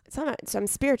religious. So I'm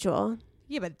spiritual.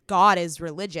 Yeah, but God is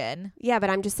religion. Yeah, but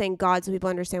I'm just saying God so people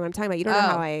understand what I'm talking about. You don't know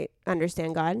how I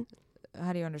understand God.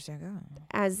 How do you understand God?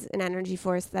 As an energy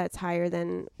force that's higher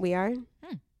than we are.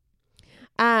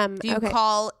 Do you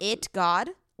call it God?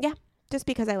 Yeah. Just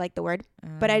because I like the word,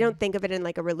 but I don't think of it in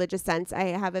like a religious sense. I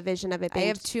have a vision of it. I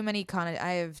have too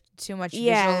much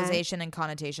visualization and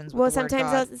connotations. With the word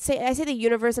God. I say the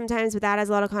universe sometimes, but that has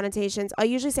a lot of connotations. I'll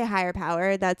usually say higher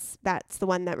power. That's the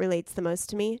one that relates the most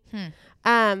to me.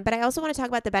 But I also want to talk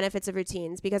about the benefits of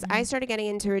routines because I started getting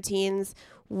into routines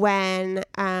when,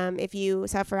 if you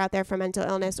suffer out there from mental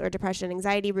illness or depression,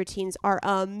 anxiety, routines are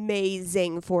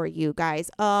amazing for you guys.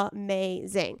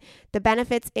 Amazing. The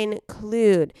benefits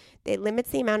include it limits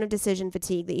the amount of decision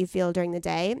fatigue that you feel during the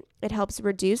day. It helps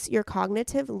reduce your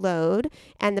cognitive load.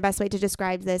 And the best way to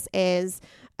describe this is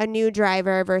a new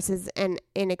driver versus an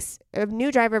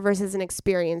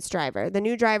experienced driver. The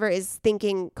new driver is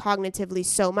thinking cognitively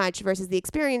so much versus the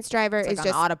experienced driver is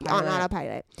just on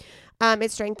autopilot.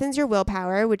 It strengthens your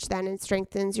willpower, which then it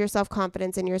strengthens your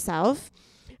self-confidence in yourself.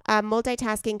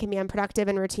 Multitasking can be unproductive,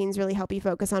 and routines really help you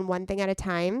focus on one thing at a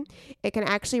time. It can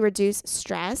actually reduce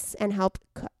stress and help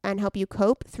you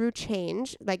cope through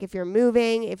change. Like if you're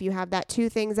moving, if you have that 2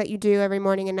 things that you do every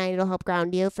morning and night, it'll help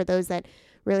ground you for those that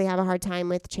really have a hard time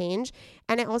with change.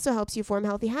 And it also helps you form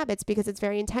healthy habits because it's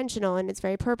very intentional and it's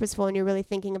very purposeful, and you're really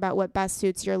thinking about what best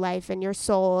suits your life and your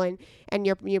soul and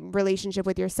your relationship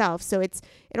with yourself. So it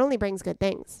only brings good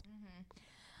things.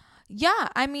 Yeah,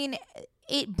 I mean,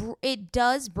 it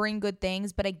does bring good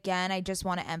things, but again, I just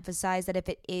want to emphasize that if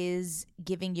it is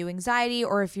giving you anxiety,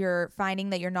 or if you're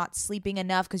finding that you're not sleeping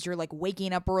enough because you're like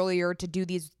waking up earlier to do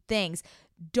these things,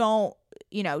 don't,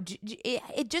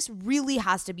 it just really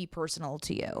has to be personal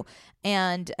to you.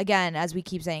 And again, as we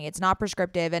keep saying, it's not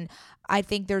prescriptive. And I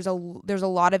think there's a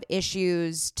lot of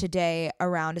issues today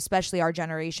around, especially our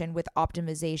generation, with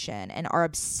optimization and our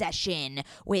obsession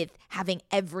with having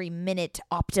every minute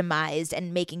optimized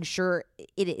and making sure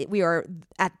we are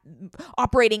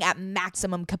operating at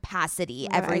maximum capacity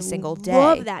every single day.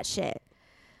 Love that shit.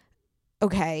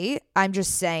 Okay, I'm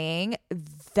just saying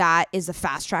that is a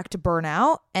fast track to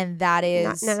burnout, and that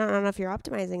is... I don't know if you're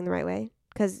optimizing the right way,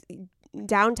 because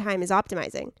downtime is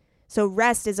optimizing. So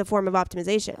rest is a form of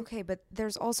optimization. Okay, but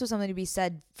there's also something to be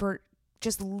said for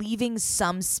just leaving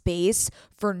some space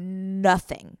for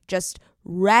nothing. Just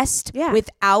rest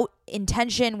without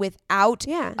intention, without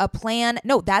a plan.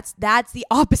 No, that's the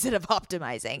opposite of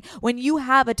optimizing. When you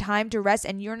have a time to rest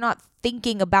and you're not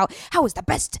thinking about how's the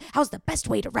best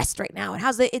way to rest right now, and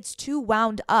it's too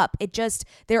wound up.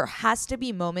 There has to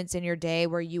be moments in your day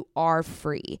where you are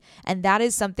free. And that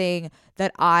is something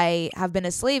that I have been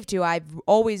a slave to. I've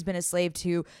always been a slave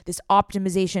to this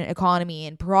optimization economy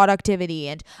and productivity.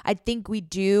 And I think we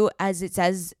do, as it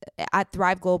says at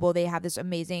Thrive Global, they have this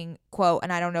amazing quote,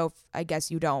 and I don't know if, I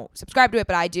guess you don't subscribe to it,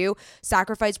 but I do: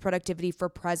 sacrifice productivity for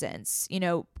presence.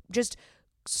 Just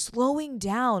slowing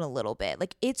down a little bit.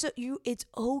 Like it's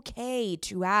okay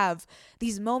to have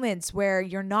these moments where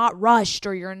you're not rushed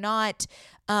or you're not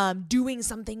doing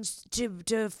something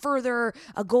to further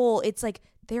a goal. It's like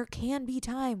there can be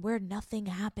time where nothing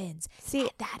happens. See, and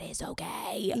that is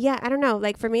okay. Yeah, I don't know.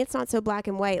 Like for me, it's not so black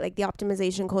and white. Like the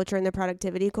optimization culture and the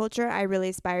productivity culture, I really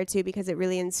aspire to because it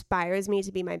really inspires me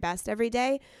to be my best every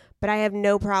day. But I have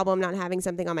no problem not having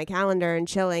something on my calendar and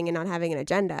chilling and not having an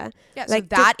agenda. Yeah, like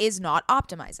so that is not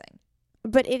optimizing.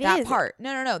 But it that is. Part.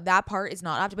 No. That part is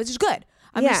not optimizing, which is good.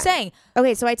 I'm just saying.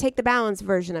 Okay, so I take the balanced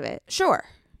version of it. Sure.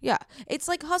 Yeah. It's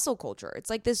like hustle culture. It's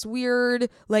like this weird,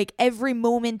 like every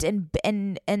moment and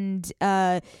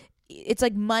it's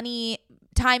like money,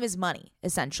 time is money,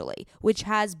 essentially, which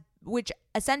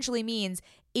essentially means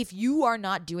if you are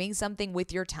not doing something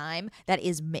with your time that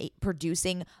is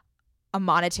producing a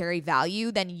monetary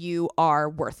value, then you are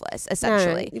worthless,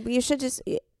 essentially. No, you should just,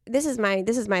 this is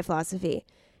my philosophy.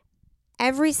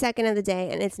 Every second of the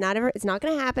day, and it's not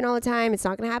going to happen all the time. It's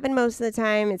not going to happen most of the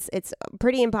time. It's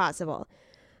pretty impossible.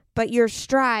 But your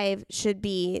strive should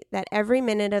be that every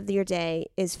minute of your day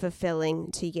is fulfilling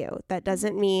to you. That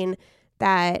doesn't mean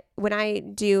that when I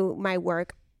do my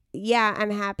work, yeah,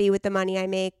 I'm happy with the money I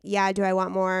make. Yeah, do I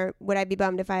want more? Would I be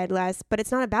bummed if I had less? But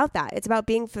it's not about that. It's about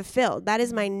being fulfilled. That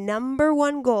is my number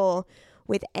one goal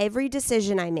with every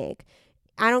decision I make.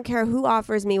 I don't care who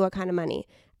offers me what kind of money.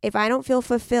 If I don't feel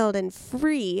fulfilled and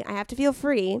free, I have to feel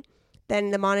free,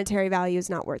 then the monetary value is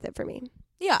not worth it for me.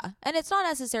 Yeah, and it's not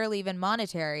necessarily even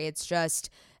monetary. It's just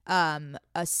a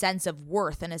sense of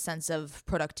worth and a sense of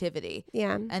productivity.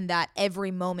 Yeah. And that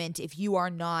every moment, if you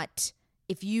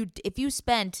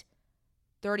spent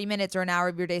 30 minutes or an hour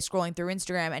of your day scrolling through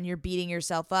Instagram and you're beating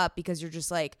yourself up because you're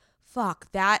just like,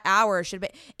 fuck, that hour should be.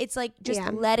 It's like just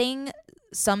letting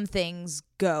some things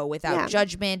go without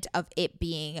judgment of it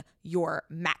being your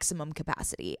maximum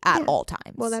capacity at all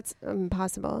times. Well, that's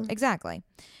impossible. Exactly.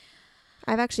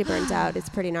 I've actually burnt out. It's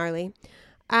pretty gnarly.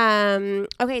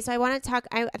 Okay, so I want to talk.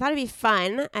 I thought it'd be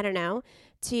fun. I don't know.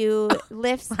 To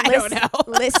list. I don't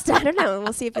know.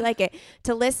 We'll see if you like it.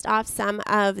 To list off some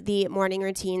of the morning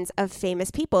routines of famous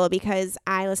people, because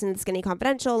I listen to Skinny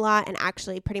Confidential a lot, and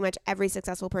actually pretty much every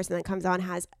successful person that comes on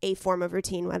has a form of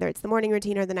routine, whether it's the morning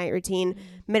routine or the night routine,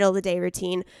 middle of the day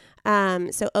routine.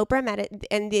 So Oprah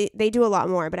and they do a lot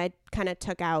more, but I kind of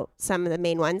took out some of the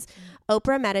main ones.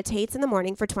 Oprah meditates in the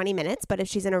morning for 20 minutes, but if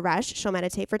she's in a rush, she'll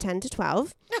meditate for 10 to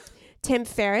 12. Tim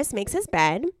Ferriss makes his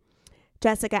bed.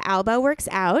 Jessica Alba works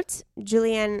out.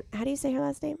 Julianne, how do you say her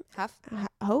last name? Huff.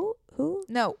 Who?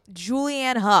 No,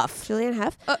 Julianne Hough. Julianne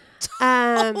Hough.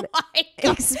 Oh my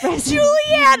God.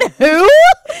 Julianne who?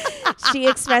 She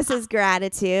expresses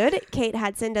gratitude. Kate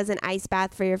Hudson does an ice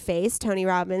bath for your face. Tony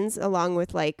Robbins, along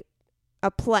with like a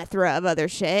plethora of other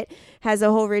shit, has a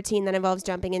whole routine that involves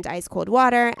jumping into ice cold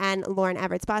water. And Lauren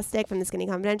Everett Bostic from the Skinny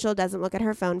Confidential doesn't look at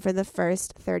her phone for the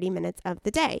first 30 minutes of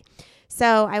the day.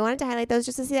 So I wanted to highlight those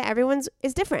just to see that everyone's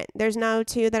is different. There's no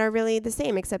two that are really the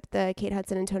same except the Kate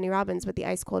Hudson and Tony Robbins with the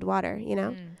ice cold water,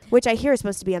 which I hear is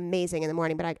supposed to be amazing in the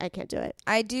morning, but I can't do it.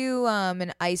 I do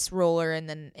an ice roller in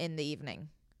the evening.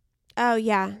 Oh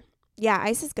yeah. Yeah,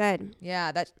 ice is good.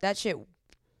 Yeah, that shit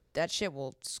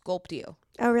will sculpt you.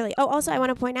 Oh, really? Oh, also, I want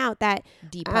to point out that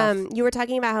you were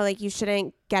talking about how like you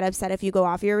shouldn't get upset if you go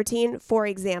off your routine. For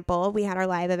example, we had our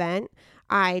live event.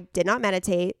 I did not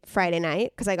meditate Friday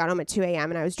night because I got home at 2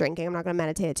 a.m. and I was drinking. I'm not going to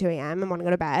meditate at 2 a.m. I want to go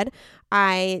to bed.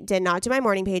 I did not do my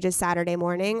morning pages Saturday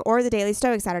morning or the Daily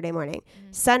Stoic Saturday morning.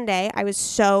 Sunday, I was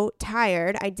so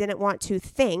tired. I didn't want to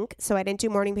think. So I didn't do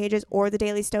morning pages or the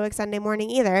Daily Stoic Sunday morning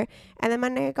either. And then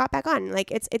Monday I got back on.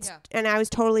 Like and I was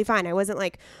totally fine. I wasn't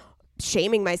like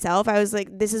shaming myself. I was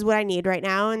like, this is what I need right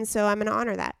now. And so I'm going to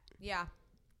honor that. Yeah.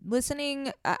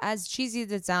 Listening, as cheesy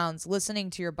as it sounds,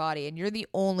 listening to your body, and you're the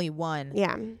only one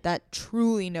that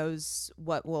truly knows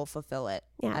what will fulfill it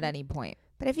at any point.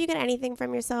 But if you get anything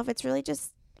from yourself, it's really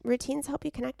just routines help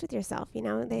you connect with yourself. You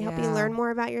know, they help you learn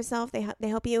more about yourself. They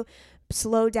help you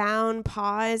slow down,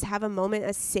 pause, have a moment,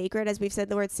 a sacred, as we've said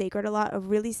the word sacred a lot, a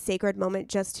really sacred moment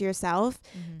just to yourself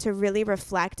to really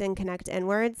reflect and connect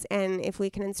inwards. And if we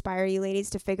can inspire you ladies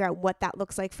to figure out what that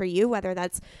looks like for you, whether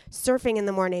that's surfing in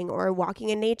the morning or walking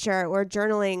in nature or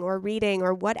journaling or reading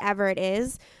or whatever it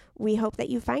is, we hope that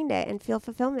you find it and feel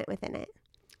fulfillment within it.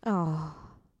 Oh,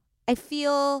 I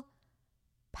feel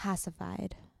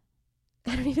pacified.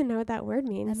 I don't even know what that word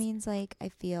means. That means like I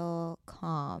feel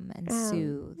calm and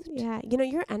soothed. Yeah. You know,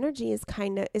 your energy is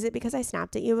is it because I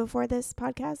snapped at you before this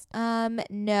podcast?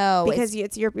 No. Because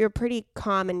you're pretty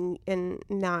calm and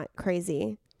not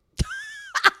crazy.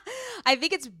 I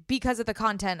think it's because of the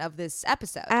content of this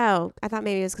episode. Oh, I thought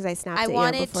maybe it was because I snapped at you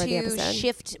before the episode. I wanted to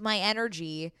shift my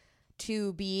energy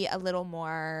to be a little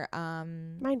more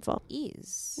mindful,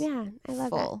 ease. Yeah, I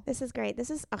love it. This is great. I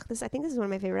think this is one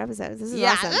of my favorite episodes. This is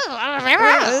awesome. This is so cool.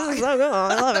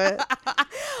 I love it.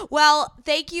 Well,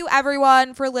 thank you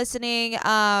everyone for listening.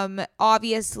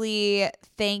 Obviously,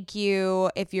 thank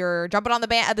you if you're jumping on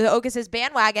the Oasis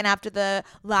bandwagon after the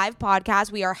live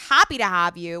podcast. We are happy to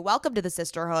have you. Welcome to the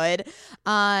sisterhood.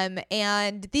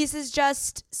 And this is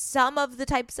just some of the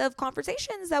types of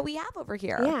conversations that we have over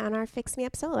here. Yeah, on our Fix Me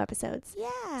Up solo episodes.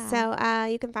 Yeah. So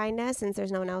you can find us, since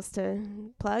there's no one else to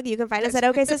plug, you can find us at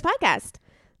OK Sis Podcast.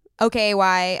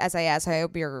 OKYSIS. I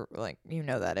hope you're like, you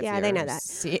know that if you're they know that.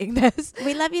 seeing this.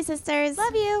 We love you, sisters.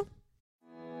 Love you.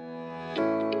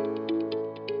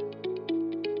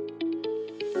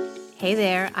 Hey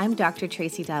there, I'm Dr.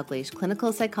 Tracy Dalgleish,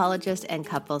 clinical psychologist and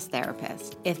couples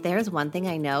therapist. If there's one thing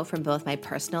I know from both my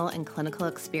personal and clinical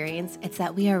experience, it's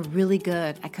that we are really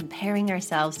good at comparing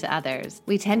ourselves to others.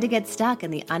 We tend to get stuck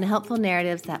in the unhelpful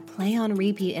narratives that play on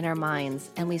repeat in our minds,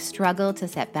 and we struggle to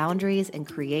set boundaries and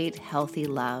create healthy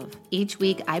love. Each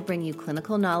week, I bring you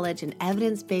clinical knowledge and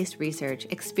evidence-based research,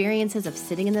 experiences of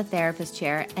sitting in the therapist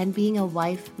chair, and being a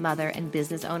wife, mother, and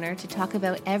business owner to talk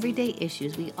about everyday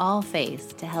issues we all face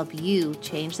to help you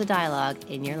change the dialogue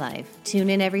in your life. Tune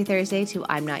in every Thursday to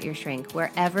I'm Not Your Shrink,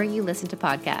 wherever you listen to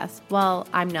podcasts. While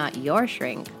I'm not your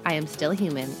shrink, I am still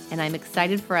human, and I'm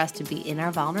excited for us to be in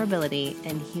our vulnerability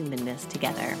and humanness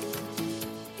together.